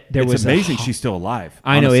said that It's amazing she's still alive.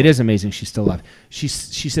 I know, honestly. it is amazing she's still alive. She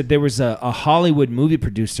said there was a Hollywood movie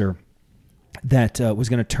producer that was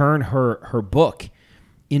going to turn her book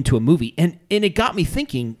into a movie, and it got me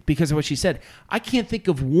thinking because of what she said. I can't think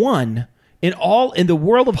of one in the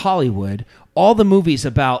world of Hollywood, all the movies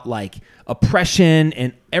about like oppression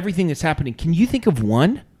and everything that's happening. Can you think of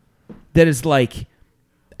one that is like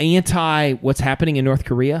anti what's happening in North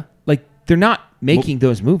Korea? Like, they're not making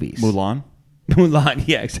those movies. Mulan. Mulan,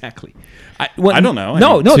 yeah, exactly. I don't know.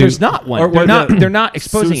 No, there's not one. They're not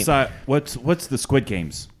exposing Suicide, it. What's the Squid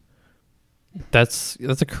Games? That's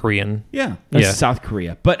a Korean. Yeah. That's Yeah. South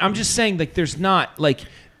Korea. But I'm just saying, like, there's not, like,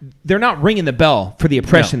 they're not ringing the bell for the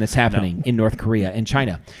oppression that's happening in North Korea and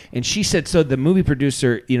China. And she said, so the movie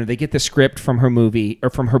producer, they get the script from her movie or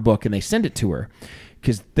from her book, and they send it to her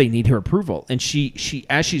because they need her approval. And she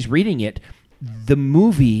as she's reading it, the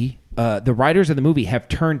movie, the writers of the movie have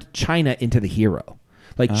turned China into the hero.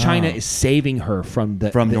 Like, China is saving her from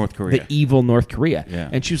North Korea. the evil North Korea. Yeah.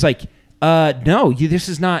 And she was like, no, this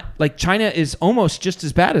is not, like, China is almost just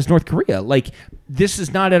as bad as North Korea. Like, this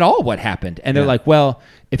is not at all what happened. And they're like, well,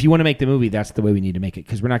 if you want to make the movie, that's the way we need to make it,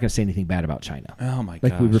 because we're not going to say anything bad about China. Oh my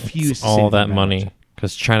Like, we gosh. refuse to say All anything that bad about money China.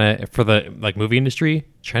 because China for the movie industry,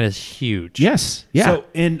 China's huge. Yes. Yeah. So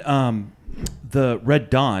in the Red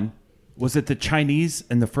Dawn, was it the Chinese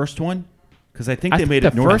in the first one? Because I think I they think made the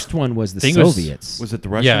it North. first one was the Think it was- Soviets. Was it the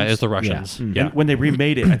Russians? Yeah, it's the Russians. Yeah. Yeah. And when they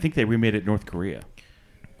remade it, I think they remade it North Korea.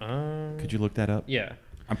 Could you look that up? Yeah.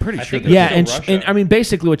 I'm pretty sure. think they it Yeah, was did. still and Russia. I mean,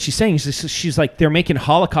 basically what she's saying is she's like, they're making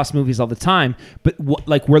Holocaust movies all the time, but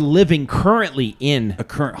like, we're living currently in a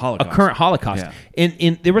current a Holocaust. current Holocaust. Yeah.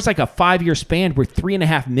 And there was like a 5-year span where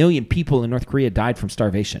 3.5 million people in North Korea died from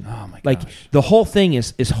starvation. Oh, my Like, gosh. the whole thing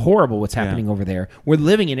is horrible what's happening over there. We're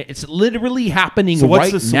living in it. It's literally happening So what's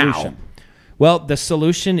right the solution? now. Well, the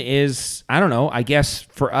solution is, I don't know, I guess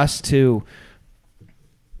for us to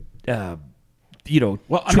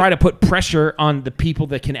try to put pressure on the people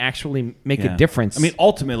that can actually make Yeah. a difference. I mean,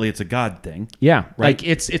 ultimately, it's a God thing. Yeah, Right. like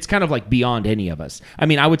it's kind of like beyond any of us. I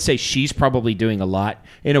mean, I would say she's probably doing a lot.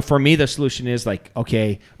 For me, the solution is like,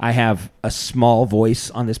 okay, I have a small voice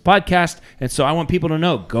on this podcast, and so I want people to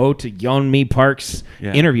know. Go to Yeonmi Park's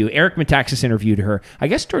interview. Eric Metaxas interviewed her. I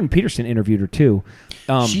guess Jordan Peterson interviewed her too.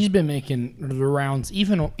 She's been making the rounds,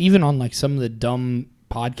 even on like some of the dumb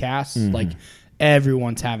podcasts. Like,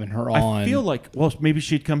 everyone's having her on. I feel like, well, maybe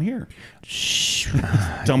she'd come here.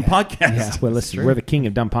 Dumb podcast. Yeah, well, listen, we're the king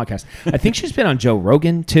of dumb podcasts. I think she's been on Joe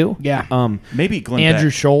Rogan too. Yeah. Maybe Glenn Andrew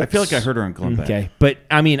Beck. Schultz. I feel like I heard her on Glenn Beck. Okay, but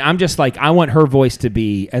I mean, I'm just like, I want her voice to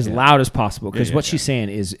be as loud as possible, because Yeah, what yeah. she's saying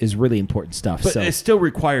is really important stuff. But so it still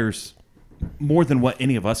requires more than what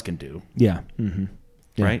any of us can do, yeah. Mm-hmm.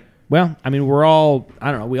 Yeah. right? Well, I mean, we're all,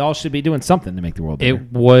 I don't know, we all should be doing something to make the world better.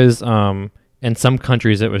 It was in some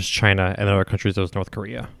countries it was China, and in other countries it was North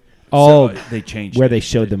Korea. Oh, So, they changed where it. they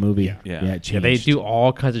showed the movie. Yeah. it Yeah, changed. they do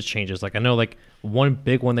all kinds of changes. Like, I know, like, one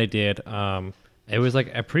big one they did. It was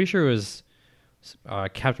like, I'm pretty sure it was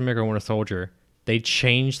Captain America: Winter Soldier. They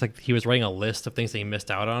changed, like, he was writing a list of things that he missed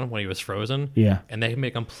out on when he was frozen. Yeah. and they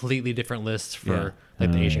made completely different lists for Yeah.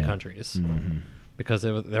 like the Asian yeah. countries because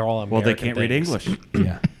they're all American Well, they can't read things. English.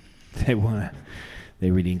 Yeah. They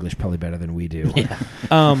read English probably better than we do. Yeah.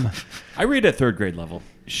 I read at third grade level.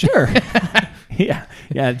 Sure. Yeah.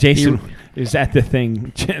 Jason is at the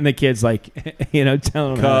thing, and the kid's like,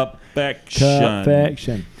 telling him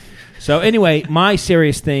Cupfection. So anyway, my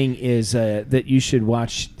serious thing is that you should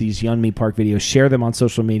watch these Yeonmi Park videos. Share them on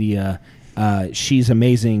social media. She's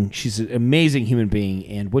amazing. She's an amazing human being.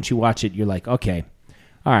 And once you watch it, you're like, okay,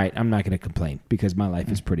 all right, I'm not going to complain because my life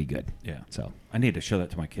is pretty good. Yeah. So I need to show that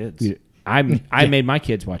to my kids. I made my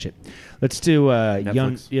kids watch it. Let's do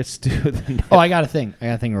Netflix. Let's do the. Oh, I got a thing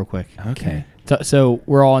real quick. Okay. So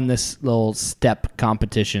we're all in this little step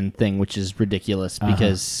competition thing, which is ridiculous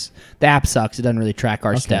because the app sucks. It doesn't really track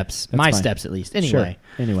our steps. that's My fine. steps, at least. Sure.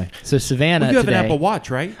 Anyway. So Savannah Well, you have today, an Apple Watch,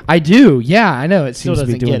 right? I do. Yeah, I know. It still Seems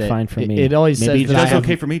to be doesn't doing get it. fine for me. It always Maybe says you that just I That's have,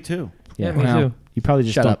 okay for me too. Yeah, me well, too. You probably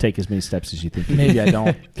just Shut don't up. take as many steps as you think. Maybe I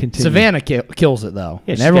don't. Continue. Savannah kills it though.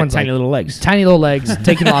 Yeah, And she's everyone's got tiny like, little legs. tiny little legs,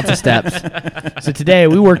 taking lots of steps. So today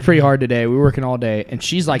we worked pretty hard today. We were working all day, and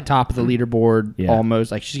she's like top of the leaderboard Yeah.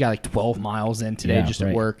 almost. Like she's got like 12 miles in today Yeah, just right.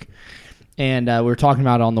 at work. And we were talking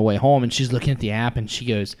about it on the way home, and she's looking at the app, and she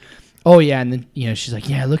goes, "Oh yeah," and then she's like,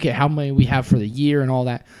 "Yeah, look at how many we have for the year and all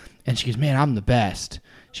that." And she goes, "Man, I'm the best."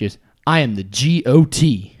 She goes, "I am the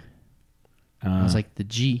GOT." I was like, the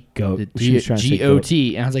G Goat. the She was trying to say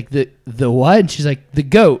GOT, and I was like, the what? And she's like, the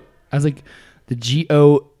goat. I was like, the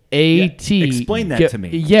GOAT. Explain that to me.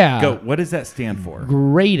 Yeah, Go. What does that stand for?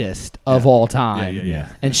 greatest of all time. Yeah.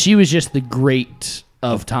 And she was just the great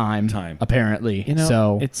of time. Apparently.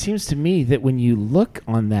 So it seems to me that when you look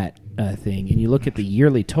on that thing and you look at the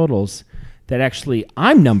yearly totals, that actually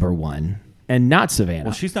I'm number one and not Savannah.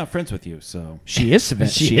 Well, she's not friends with you, so She is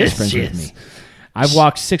Savannah. She is friends with me. I've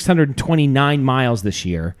walked 629 miles this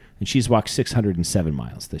year, and she's walked 607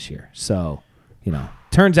 miles this year. So,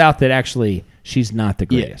 turns out that actually she's not the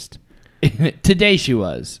greatest. today she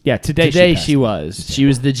was. Yeah, today she was. She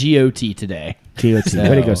was the GOT today. GOT.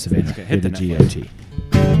 Way to go, Savannah. Hit You're the the Netflix.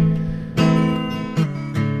 GOT.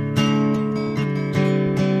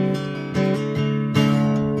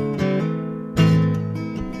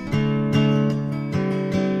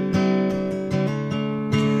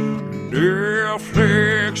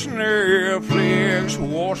 Netflix,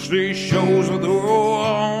 watch these shows with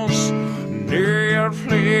us.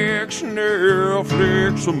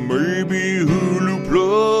 Netflix, or maybe Hulu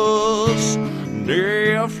Plus.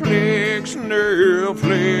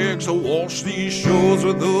 Netflix, watch these shows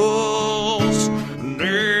with us.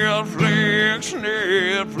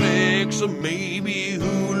 Netflix, or maybe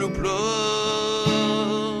Hulu Plus.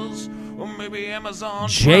 Or maybe Amazon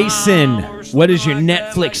Jason, Prime or what is your something like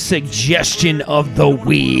that, Netflix like suggestion of the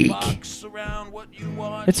week?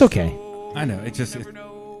 It's okay. I know.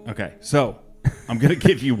 Okay. So I'm gonna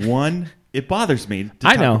give you one. It bothers me to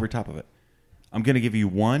I talk know. over top of it. I'm gonna give you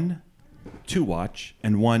one to watch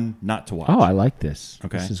and one not to watch. Oh, I like this.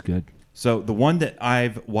 Okay. This is good. So the one that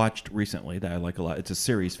I've watched recently that I like a lot, it's a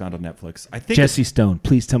series found on Netflix. I think Jesse Stone.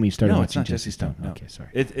 Please tell me you started No, watching it's not Jesse Stone. No. Okay, sorry.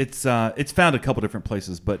 It's found a couple different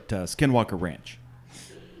places, but Skinwalker Ranch.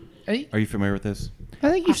 Hey, Are you familiar with this? I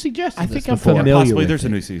think you've suggested I this think I'm before. familiar Possibly. with There's it.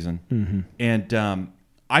 a new season, and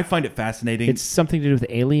I find it fascinating. It's something to do with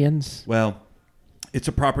aliens. Well, it's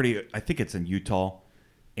a property. I think it's in Utah,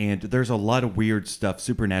 and there's a lot of weird stuff,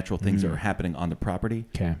 supernatural things that are happening on the property.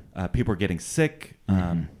 Okay. People are getting sick.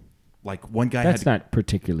 Like one guy That's had, not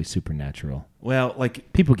particularly supernatural. well,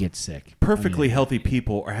 like People get sick. perfectly healthy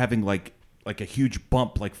people are having like a huge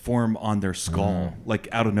bump like form on their skull, like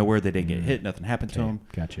out of nowhere. They didn't get hit. Nothing happened to them.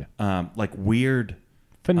 Gotcha. Like weird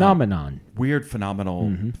Phenomenon.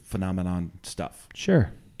 phenomenon stuff.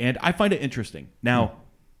 Sure. And I find it interesting. Now,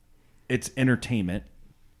 it's entertainment,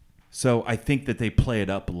 so I think that they play it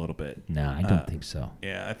up a little bit. No, I don't think so.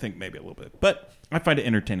 Yeah, I think maybe a little bit. But I find it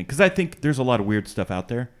entertaining because I think there's a lot of weird stuff out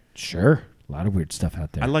there. Sure. A lot of weird stuff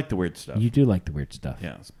out there. I like the weird stuff. You do like the weird stuff.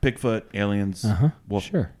 Yeah, it's Bigfoot, aliens, wolf,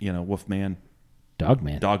 Sure. Wolfman,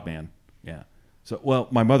 Dogman. Dogman. Yeah. So, well,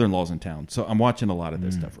 my mother-in-law's in town, so I'm watching a lot of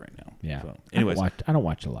this stuff right now. Yeah. So, anyways, I don't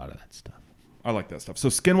watch a lot of that stuff. I like that stuff. So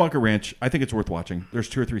Skinwalker Ranch, I think it's worth watching. There's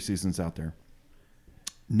 2 or 3 seasons out there.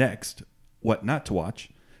 Next, what not to watch.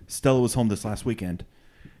 Stella was home this last weekend,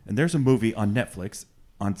 and there's a movie on Netflix.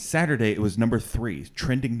 On Saturday, it was number 3,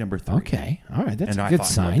 trending number 3. Okay. All right. That's And a I good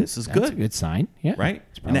thought, well, sign. this is That's good. a good sign. Yeah. Right?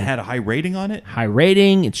 It's And probably it had a high rating on it, high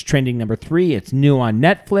rating. It's trending number 3. It's new on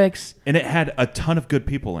Netflix. and it had a ton of good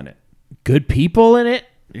people in it. Good people in it.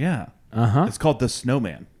 Yeah. Uh-huh. It's called The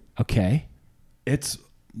Snowman. Okay. It's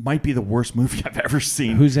might be the worst movie I've ever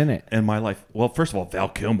seen. Who's in it? In my life. Well, first of all, Val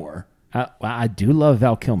Kilmer. Well, I do love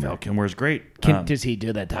Val Kilmer. Val Kilmer is great. Does he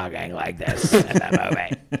do the talking like this in that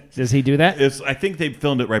movie? Does he do that? I think they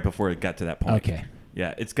filmed it right before it got to that point. Okay.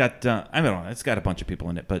 Yeah, it's got I don't know, it's got a bunch of people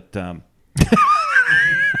in it, but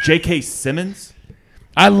J.K. Simmons,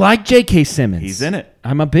 I like J.K. Simmons. he's in it.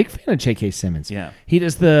 I'm a big fan of J.K. Simmons. Yeah. He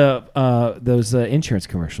does the those insurance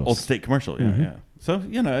commercials. Old State commercial, yeah, yeah. So,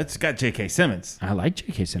 it's got J.K. Simmons, I like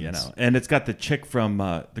J.K. Simmons. and it's got the chick from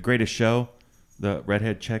The Greatest Show, the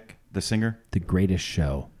redhead chick, the singer. The Greatest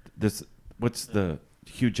Show. What's the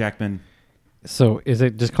Hugh Jackman? So is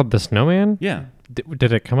it just called The Snowman? Yeah,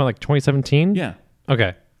 Did it come out like 2017? yeah.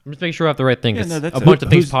 Okay. I'm just making sure I have the right thing. Yeah, 'cause no, that's a it. bunch of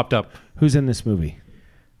things Who's- popped up. Who's in this movie?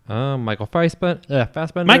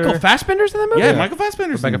 Fassbender. Michael Fassbender's in the movie? Yeah, Michael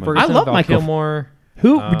Fassbender's in Rebecca the movie. Ferguson. I love Val Michael. Kilmer.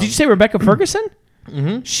 Who? Did you say Rebecca Ferguson?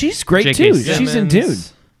 Mm-hmm. She's great J.K. too. She's in Dune.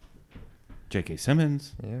 Simmons. J.K.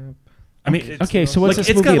 Simmons. Yeah. I mean, it's, Okay, so what's like, this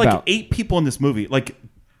it's movie got about? like 8 people in this movie, like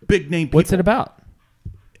big name people. What's it about?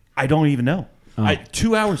 I don't even know.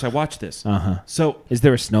 2 hours I watched this. So Is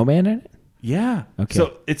there a snowman in it? yeah. Okay.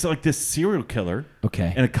 So it's like this serial killer.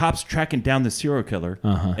 Okay. And a cop's tracking down the serial killer.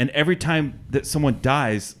 And every time that someone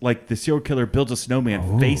dies, like the serial killer builds a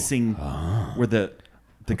snowman facing where the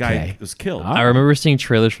guy Okay. was killed. I remember seeing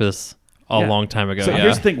trailers for this a Yeah. long time ago. So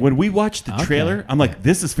here's the thing: when we watched the trailer, I'm like,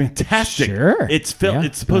 "This is fantastic." Sure. It's Yeah.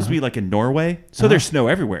 It's supposed to be like in Norway, so there's snow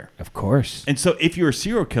everywhere. Of course. And so if you're a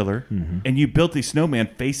serial killer and you built a snowman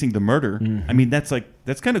facing the murder, I mean, that's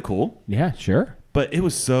kind of cool. Yeah, sure. But it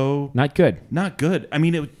was so Not good. not good. I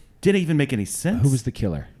mean, it didn't even make any sense. Who was the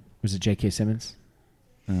killer? Was it J.K. Simmons?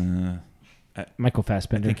 Michael I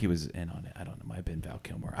Fassbender? think he was in on it. I don't know. Might have been Val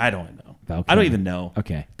Kilmer. I don't know. Val I don't Kilmer. even know.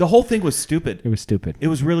 Okay. The whole thing was stupid. It was stupid. It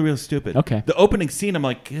was really, really stupid. Okay. The opening scene, I'm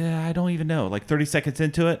like, yeah, I don't even know. Like 30 seconds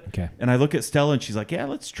into it. Okay. And I look at Stella and she's like, yeah,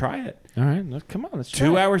 let's try it. All right, come on. Let's try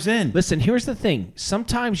 2 it. hours in. Listen, here's the thing.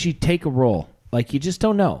 Sometimes you take a role, like you just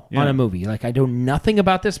don't know Yeah. on a movie. Like I know nothing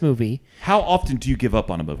about this movie. How often do you give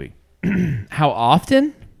up on a movie? How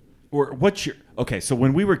often? Or what's your... Okay, so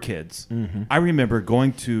when we were kids, I remember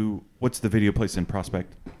going to... What's the video place in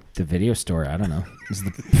Prospect? The video store. I don't know. It's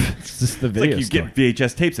just the It's video like you store. get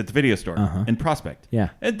VHS tapes at the video store in Prospect. Yeah.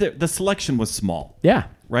 And the selection was small, Yeah.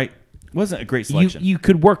 right? It wasn't a great You selection. you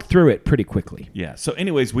could work through it pretty quickly. Yeah. So,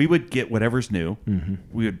 anyways, we would get whatever's new.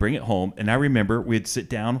 We would bring it home, and I remember we'd sit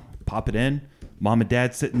down, pop it in. Mom and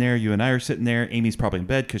Dad sitting there. You and I are sitting there. Amy's probably in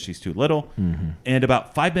bed because she's too little. And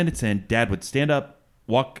about 5 minutes in, Dad would stand up,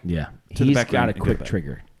 walk Yeah. to the He's back room got a and go quick back.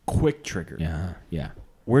 trigger. Quick trigger. Yeah. Yeah.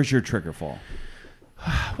 Where's your trigger fall?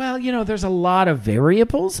 Well, there's a lot of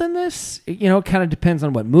variables in this. It kind of depends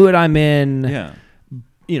on what mood I'm in. Yeah.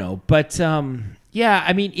 But yeah,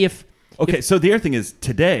 I mean, if Okay. So the other thing is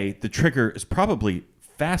today the trigger is probably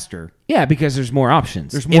faster. yeah, because there's more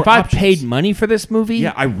options. There's more if I options. paid money for this movie,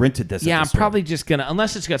 Yeah, I rented this. yeah, at I'm the store. probably just gonna,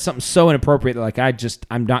 unless it's got something so inappropriate that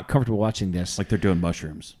I'm not comfortable watching this. like they're doing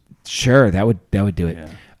mushrooms. Sure, that would do it.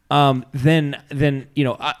 Yeah. Then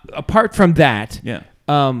apart from that, Yeah.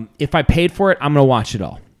 if I paid for it, I'm gonna watch it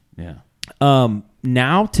all. Yeah.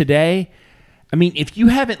 Now today, I mean, if you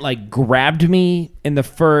haven't like grabbed me in the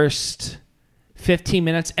first 15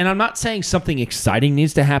 minutes, and I'm not saying something exciting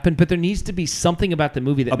needs to happen, but there needs to be something about the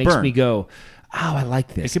movie that A makes burn. me go, oh, I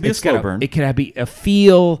like this. It could be a It's got slow burn. It could be a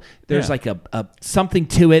feel. There's Yeah. like a something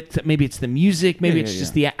to it. Maybe it's the music. Maybe Yeah, it's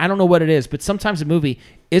yeah, just I don't know what it is, but sometimes a movie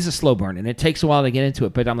is a slow burn, and it takes a while to get into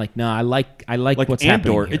it. But I'm like, no, I like Like what's Andor,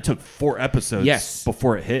 happening here. it took 4 episodes Yes.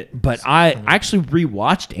 before it hit. But I actually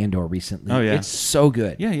rewatched Andor recently. Oh, yeah. It's so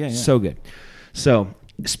good. Yeah. So good. So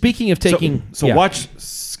speaking of taking, So yeah. watch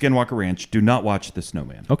Skinwalker Ranch. Do not watch The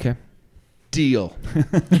Snowman. Okay. Deal.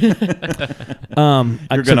 You're Except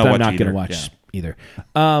gonna I'm watch not either, going to watch either.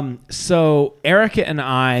 So Erica and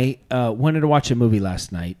I wanted to watch a movie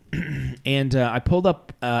last night, and I pulled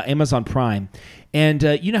up Amazon Prime. And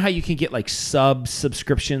you know how you can get like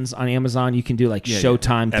subscriptions on Amazon? You can do like Yeah, yeah.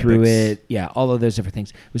 Showtime through Epics. it. Yeah, all of those different things.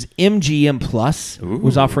 It was MGM Plus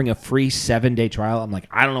was offering a free 7-day trial. I'm like,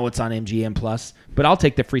 I don't know what's on MGM Plus, but I'll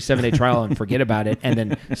take the free 7-day trial and forget about it, and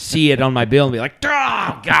then see it on my bill and be like,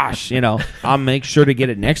 oh gosh, I'll make sure to get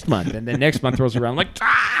it next month. And then next month rolls around, I'm like,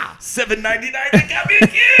 $7.99. They got me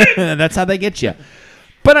again. that's how they get you.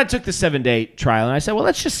 But I took the 7-day trial and I said, well,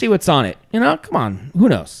 let's just see what's on it. Come on, who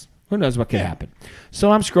knows? Who knows what could happen?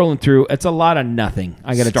 So I'm scrolling through. It's a lot of nothing.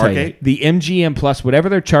 I got to tell you. Stargate? The MGM Plus, whatever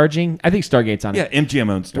they're charging, I think Stargate's on Yeah, it. MGM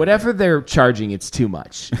owns Stargate. Whatever they're charging, it's too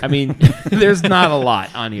much. I mean, there's not a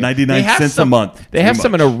lot on here. 99 They have cents a some- month. They Too have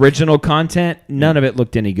some much. original content. None of it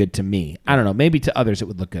looked any good to me. I don't know. Maybe to others it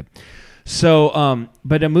would look good. So,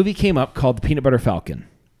 but a movie came up called The Peanut Butter Falcon.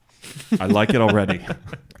 I like it already.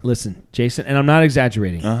 Listen, Jason, and I'm not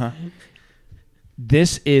exaggerating. Uh-huh.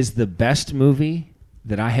 This is the best movie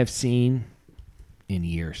that I have seen in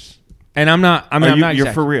years. And I'm not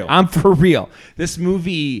you're for real? I'm for real. This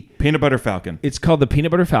movie, Peanut Butter Falcon. it's called The Peanut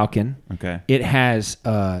Butter Falcon. Okay. It has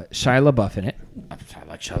Shia LaBeouf in it. I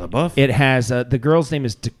like Shia LaBeouf. It has the girl's name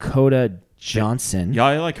is Dakota Johnson. Yeah,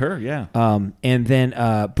 I like her. Yeah. And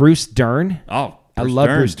then Bruce Dern. Oh, I Bruce love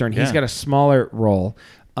Dern. Bruce Dern. He's Yeah. got a smaller role.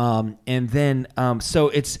 And then so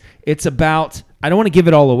it's about, I don't want to give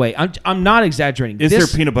it all away. I'm not exaggerating. Is there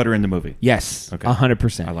peanut butter in the movie? Yes. Okay.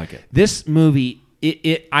 100%. I like it. This movie,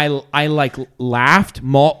 I like laughed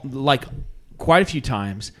like quite a few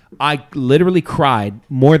times. I literally cried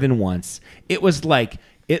more than once. It was like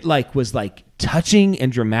touching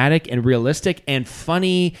and dramatic and realistic and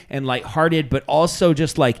funny and lighthearted, but also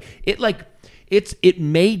just like it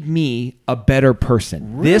made me a better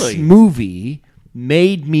person. This movie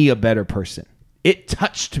made me a better person. It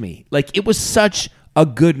touched me. Like, it was such a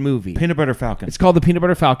good movie. Peanut Butter Falcon. It's called The Peanut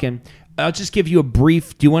Butter Falcon. I'll just give you a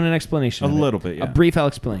brief. Do you want an explanation? A of it? little bit, yeah. A brief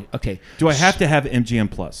explanation. Okay. Do I have to have MGM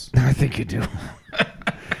Plus? I think you do.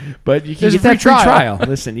 But you can There's get a free that free trial. trial.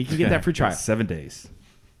 Listen, you can get that free trial. 7 days.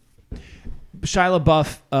 Shia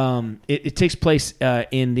LaBeouf. It takes place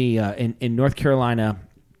in the in North Carolina,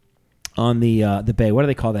 on the Bay. What do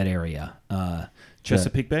they call that area?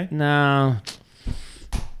 Chesapeake Bay? No,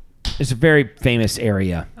 it's a very famous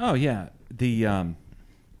area. Oh, yeah. The,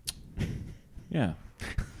 yeah.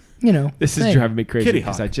 You know, This is hey, driving me crazy Kitty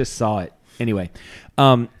because Hawk. I just saw it. Anyway,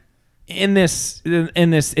 in this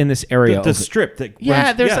area, The strip that yeah,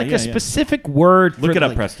 runs- there's like a specific word. Look for it up,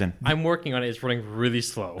 like, Preston. I'm working on it. It's running really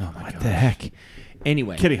slow. What the heck?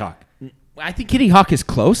 Anyway, Kitty Hawk. I think Kitty Hawk is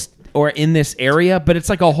close or in this area, but it's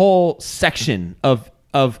like a whole section of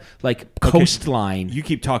like coastline You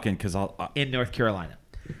keep talking because I'll... in North Carolina.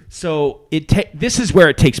 So this is where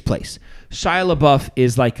it takes place. Shia LaBeouf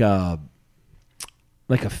is like a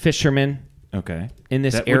fisherman okay. in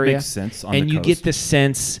this that area. Would make sense on and the you coast. get the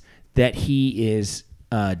sense that he is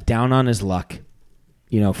down on his luck,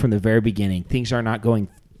 from the very beginning. Things are not going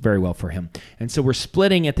very well for him. And so we're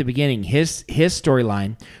splitting at the beginning his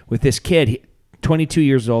storyline with this kid, 22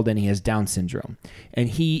 years old, and he has Down syndrome. And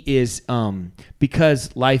he is,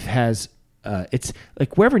 because life has, it's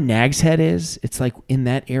like wherever Nag's Head is, it's like in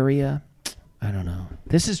that area. I don't know.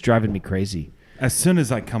 This is driving me crazy. As soon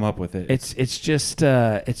as I come up with it. It's just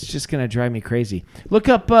gonna drive me crazy. Look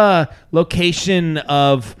up location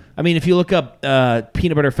of. I mean, if you look up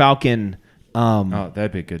Peanut Butter Falcon, oh,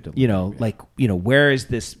 that'd be good to where is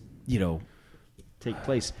this take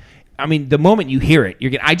place? I mean, the moment you hear it,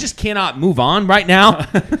 I just cannot move on right now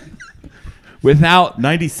without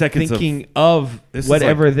 90 seconds thinking of This is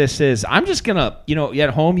whatever like- this is. I'm just gonna, at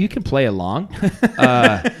home you can play along.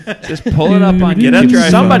 Just pull it up on Get out YouTube. your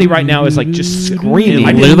iPhone. Somebody right now is like just screaming.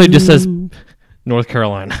 It literally just says North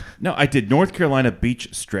Carolina. No, I did North Carolina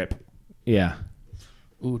Beach Strip. Yeah.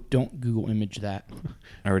 Ooh, don't Google image that.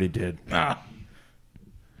 I already did.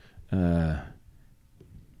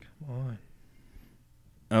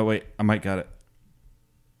 Oh, wait. I might got it.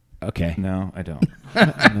 Okay. No, I don't.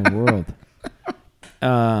 In the world.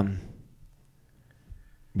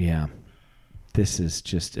 Yeah. This is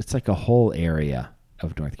just, it's like a whole area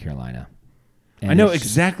of North Carolina. And I know it's just-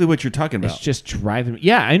 exactly what you're talking about. It's just driving me.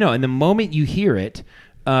 Yeah, I know. And the moment you hear it,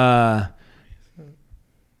 I'm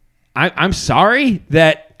sorry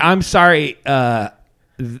that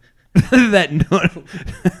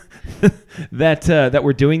that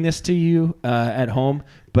we're doing this to you at home.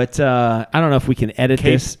 But I don't know if we can edit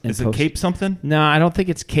Cape, this. And is it post. Cape something? No, I don't think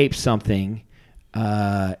it's Cape something.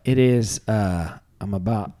 It is. I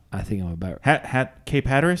think I'm about. Cape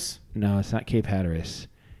Hatteras? No, it's not Cape Hatteras.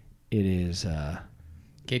 It is.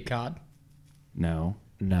 Cape Cod. No.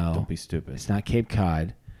 No, Don't be stupid. It's not Cape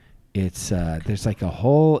Cod. It's there's like a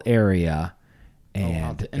whole area, and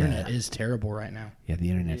Wow, the internet is terrible right now. yeah, the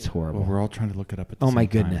internet's horrible. Well, we're all trying to look it up at the Oh same my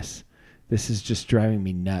time. goodness, this is just driving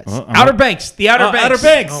me nuts. Well, I'm Outer up- Banks, the Outer Banks, Outer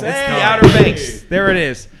Banks. Oh, Hey. it's the Outer Banks. There it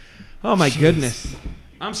is. Oh my goodness.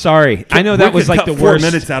 I'm sorry. I know that We was could like cut the 4 worst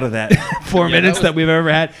minutes out of that. 4 minutes that we've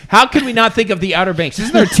ever had. How can we not think of the Outer Banks?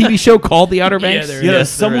 Isn't there a TV show called the Outer Banks? there Yeah,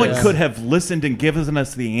 Yes, someone there is. could have listened and given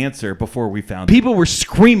us the answer before we found People were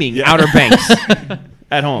screaming Outer Banks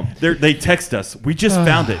at home. it. They text us. We just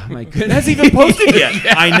found it. My It goodness. hasn't even posted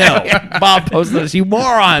yet. I know. Bob posted this. You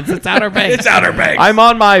morons. It's Outer Banks. It's Outer Banks. I'm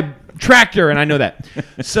on my tractor, and I know that.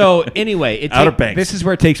 So anyway, Outer Banks. This is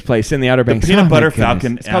where it takes place in the Outer Banks. Peanut Oh, my Butter goodness.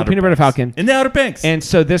 Falcon. It's called Outer Peanut Butter Banks. Falcon. In the Outer Banks. And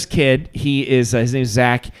so this kid, he is his name is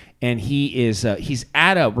Zach, and he is he's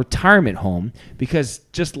at a retirement home because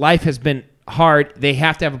just life has been hard. They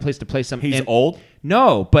have to have a place to place him. He's and- old?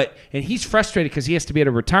 No, and he's frustrated because he has to be at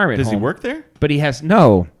a retirement Does home. he work there? But he has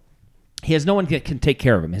no one that can take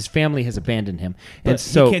care of him. His family has abandoned him, and But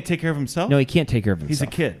so he can't take care of himself? no, he can't take care of himself. He's a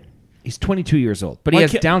kid. He's 22 years old, but he Why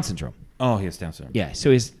has can't- Down syndrome. Oh, he has Down syndrome. Yeah,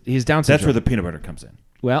 so he's Down syndrome. That's where the peanut butter comes in.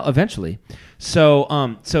 Well, eventually. So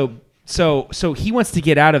so he wants to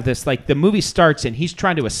get out of this. Like the movie starts and he's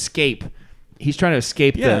trying to escape. He's trying to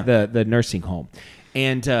escape Yeah. the nursing home.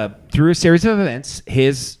 And through a series of events,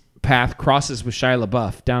 his path crosses with Shia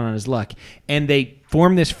LaBeouf down on his luck. And they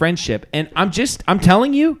form this friendship. And I'm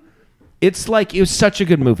telling you, it's like it was such a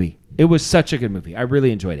good movie. It was such a good movie. I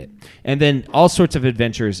really enjoyed it. And then all sorts of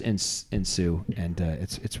adventures ensue, and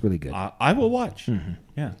it's really good. I will watch.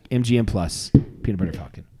 Yeah. MGM Plus, Peanut Butter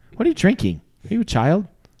Falcon. What are you drinking? Are you a child?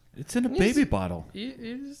 It's in a baby bottle. You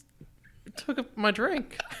just took up my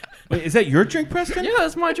drink. Wait, is that your drink, Preston? Yeah,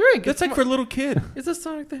 that's my drink. That's like for a little kid. It's a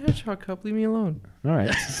Sonic the Hedgehog cup. Leave me alone. All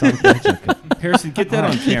right. Sonic the Hedgehog. Harrison, get that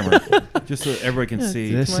on camera, just so everybody can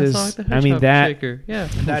see. This My is. Sonic the I mean Hedgehog that shaker. Yeah.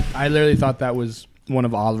 That I literally thought that was one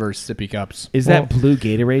of Oliver's sippy cups. is that blue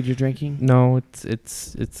Gatorade you're drinking. No,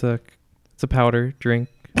 it's a powder drink.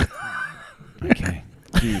 Okay.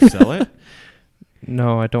 Do you sell it?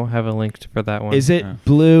 No, I don't have a link for that one. Is it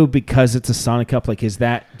blue because it's a Sonic cup? Like, is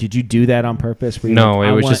that? Did you do that on purpose? Were you No, like, it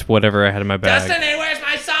I was want- just whatever I had in my bag. Destiny, where's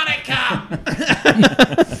my Sonic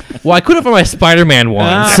cup? Well, I could have on my Spider-Man one.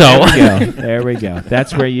 Ah, so there we go. There we go.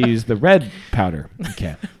 That's where you use the red powder.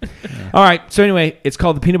 Okay. All right. So anyway, it's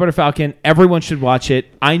called the Peanut Butter Falcon. Everyone should watch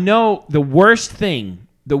it. I know the worst thing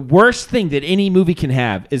that any movie can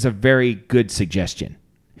have is a very good suggestion.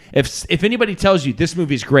 If anybody tells you this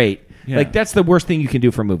movie's great, like that's the worst thing you can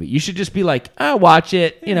do for a movie. You should just be like, watch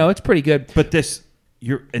it. You know, it's pretty good. But this,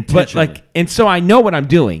 you're But intentionally. and so I know what I'm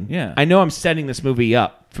doing. Yeah. I know I'm setting this movie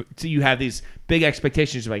up. So you have these big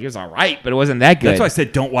expectations. You're like, it was all right, but it wasn't that good. That's why I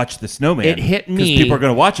said don't watch The Snowman. It hit me. Because people are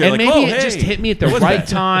going to watch it. And like, maybe oh, it hey, just hit me at the it was right bad.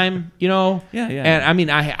 time, you know? Yeah, yeah. And I mean,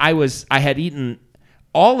 I had eaten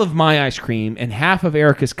all of my ice cream and half of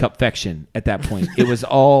Erica's Cupfection at that point. It was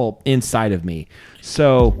all inside of me.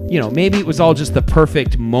 So, maybe it was all just the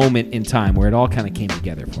perfect moment in time where it all kind of came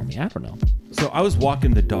together for me. I don't know. So I was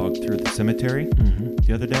walking the dog through the cemetery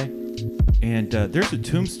the other day, and there's a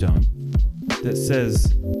tombstone that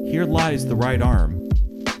says, "Here lies the right arm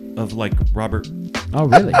of like Robert Oh,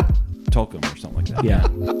 really? Tolkien or something like that."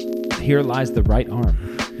 Yeah. Here lies the right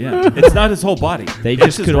arm. Yeah. It's not his whole body. They It's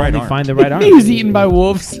just his could right only arm. find the right arm. He was eaten by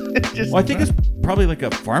wolves. Well, I think it's probably like a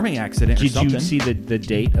farming accident or Did something. you see the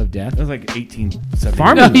date of death? It was like 1870.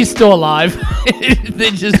 Farming? No, he's still alive. They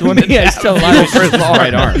just wanted Yeah, he's still alive for his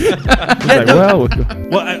right arm. He's like, well,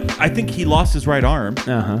 Well, I think he lost his right arm.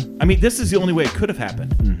 uh-huh. I mean, this is the only way it could have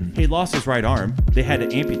happened. He lost his right arm. They had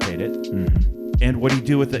to amputate it. And what do you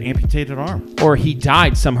do with the amputated arm? Or he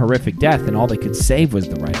died some horrific death, and all they could save was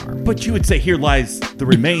the right arm. But you would say, here lies the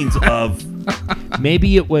remains of...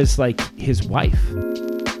 Maybe it was like his wife.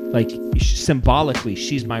 Like, symbolically,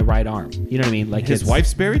 she's my right arm. You know what I mean? Like His it's-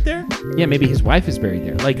 wife's buried there? Yeah, maybe his wife is buried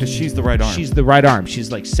there. Like, Because she's the right arm. she's the right arm.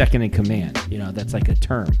 She's like second in command. That's like a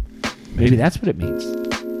term. Maybe that's what it means.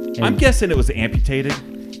 I'm And- guessing it was amputated.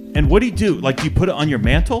 And what do you do? Like, do you put it on your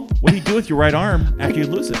mantle? What do you do with your right arm after you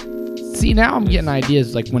lose it? See, now I'm getting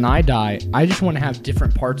ideas. Like when I die, I just want to have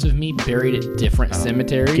different parts of me buried at different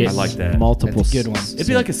cemeteries. I like that. Multiple That's a good one. It'd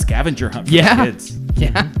be like a scavenger hunt for Yeah. kids.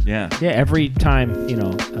 Yeah. Yeah. Yeah, every time,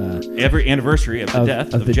 Every anniversary of the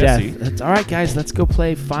death of the Jesse. death. That's all right, guys. Let's go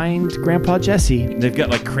play Find Grandpa Jesse. They've got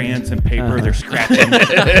like crayons and paper. They're scratching.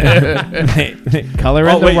 Color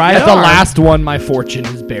Oh, in the wait, right yeah. At the arm. last one, my fortune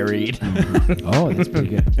is buried. Oh, that's pretty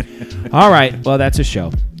good. All right. Well, that's a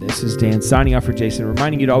show. This is Dan signing off for Jason,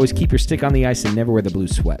 reminding you to always keep your stick on the ice and never wear the blue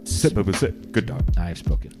sweats. Sit, Bubba, sit. Good dog. I have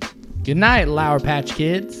spoken. Good night, Lower Patch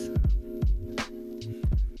Kids.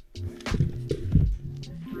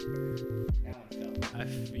 I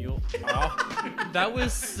feel. That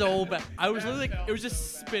was so bad. I was literally like, it was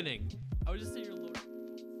just spinning. I was just sitting here.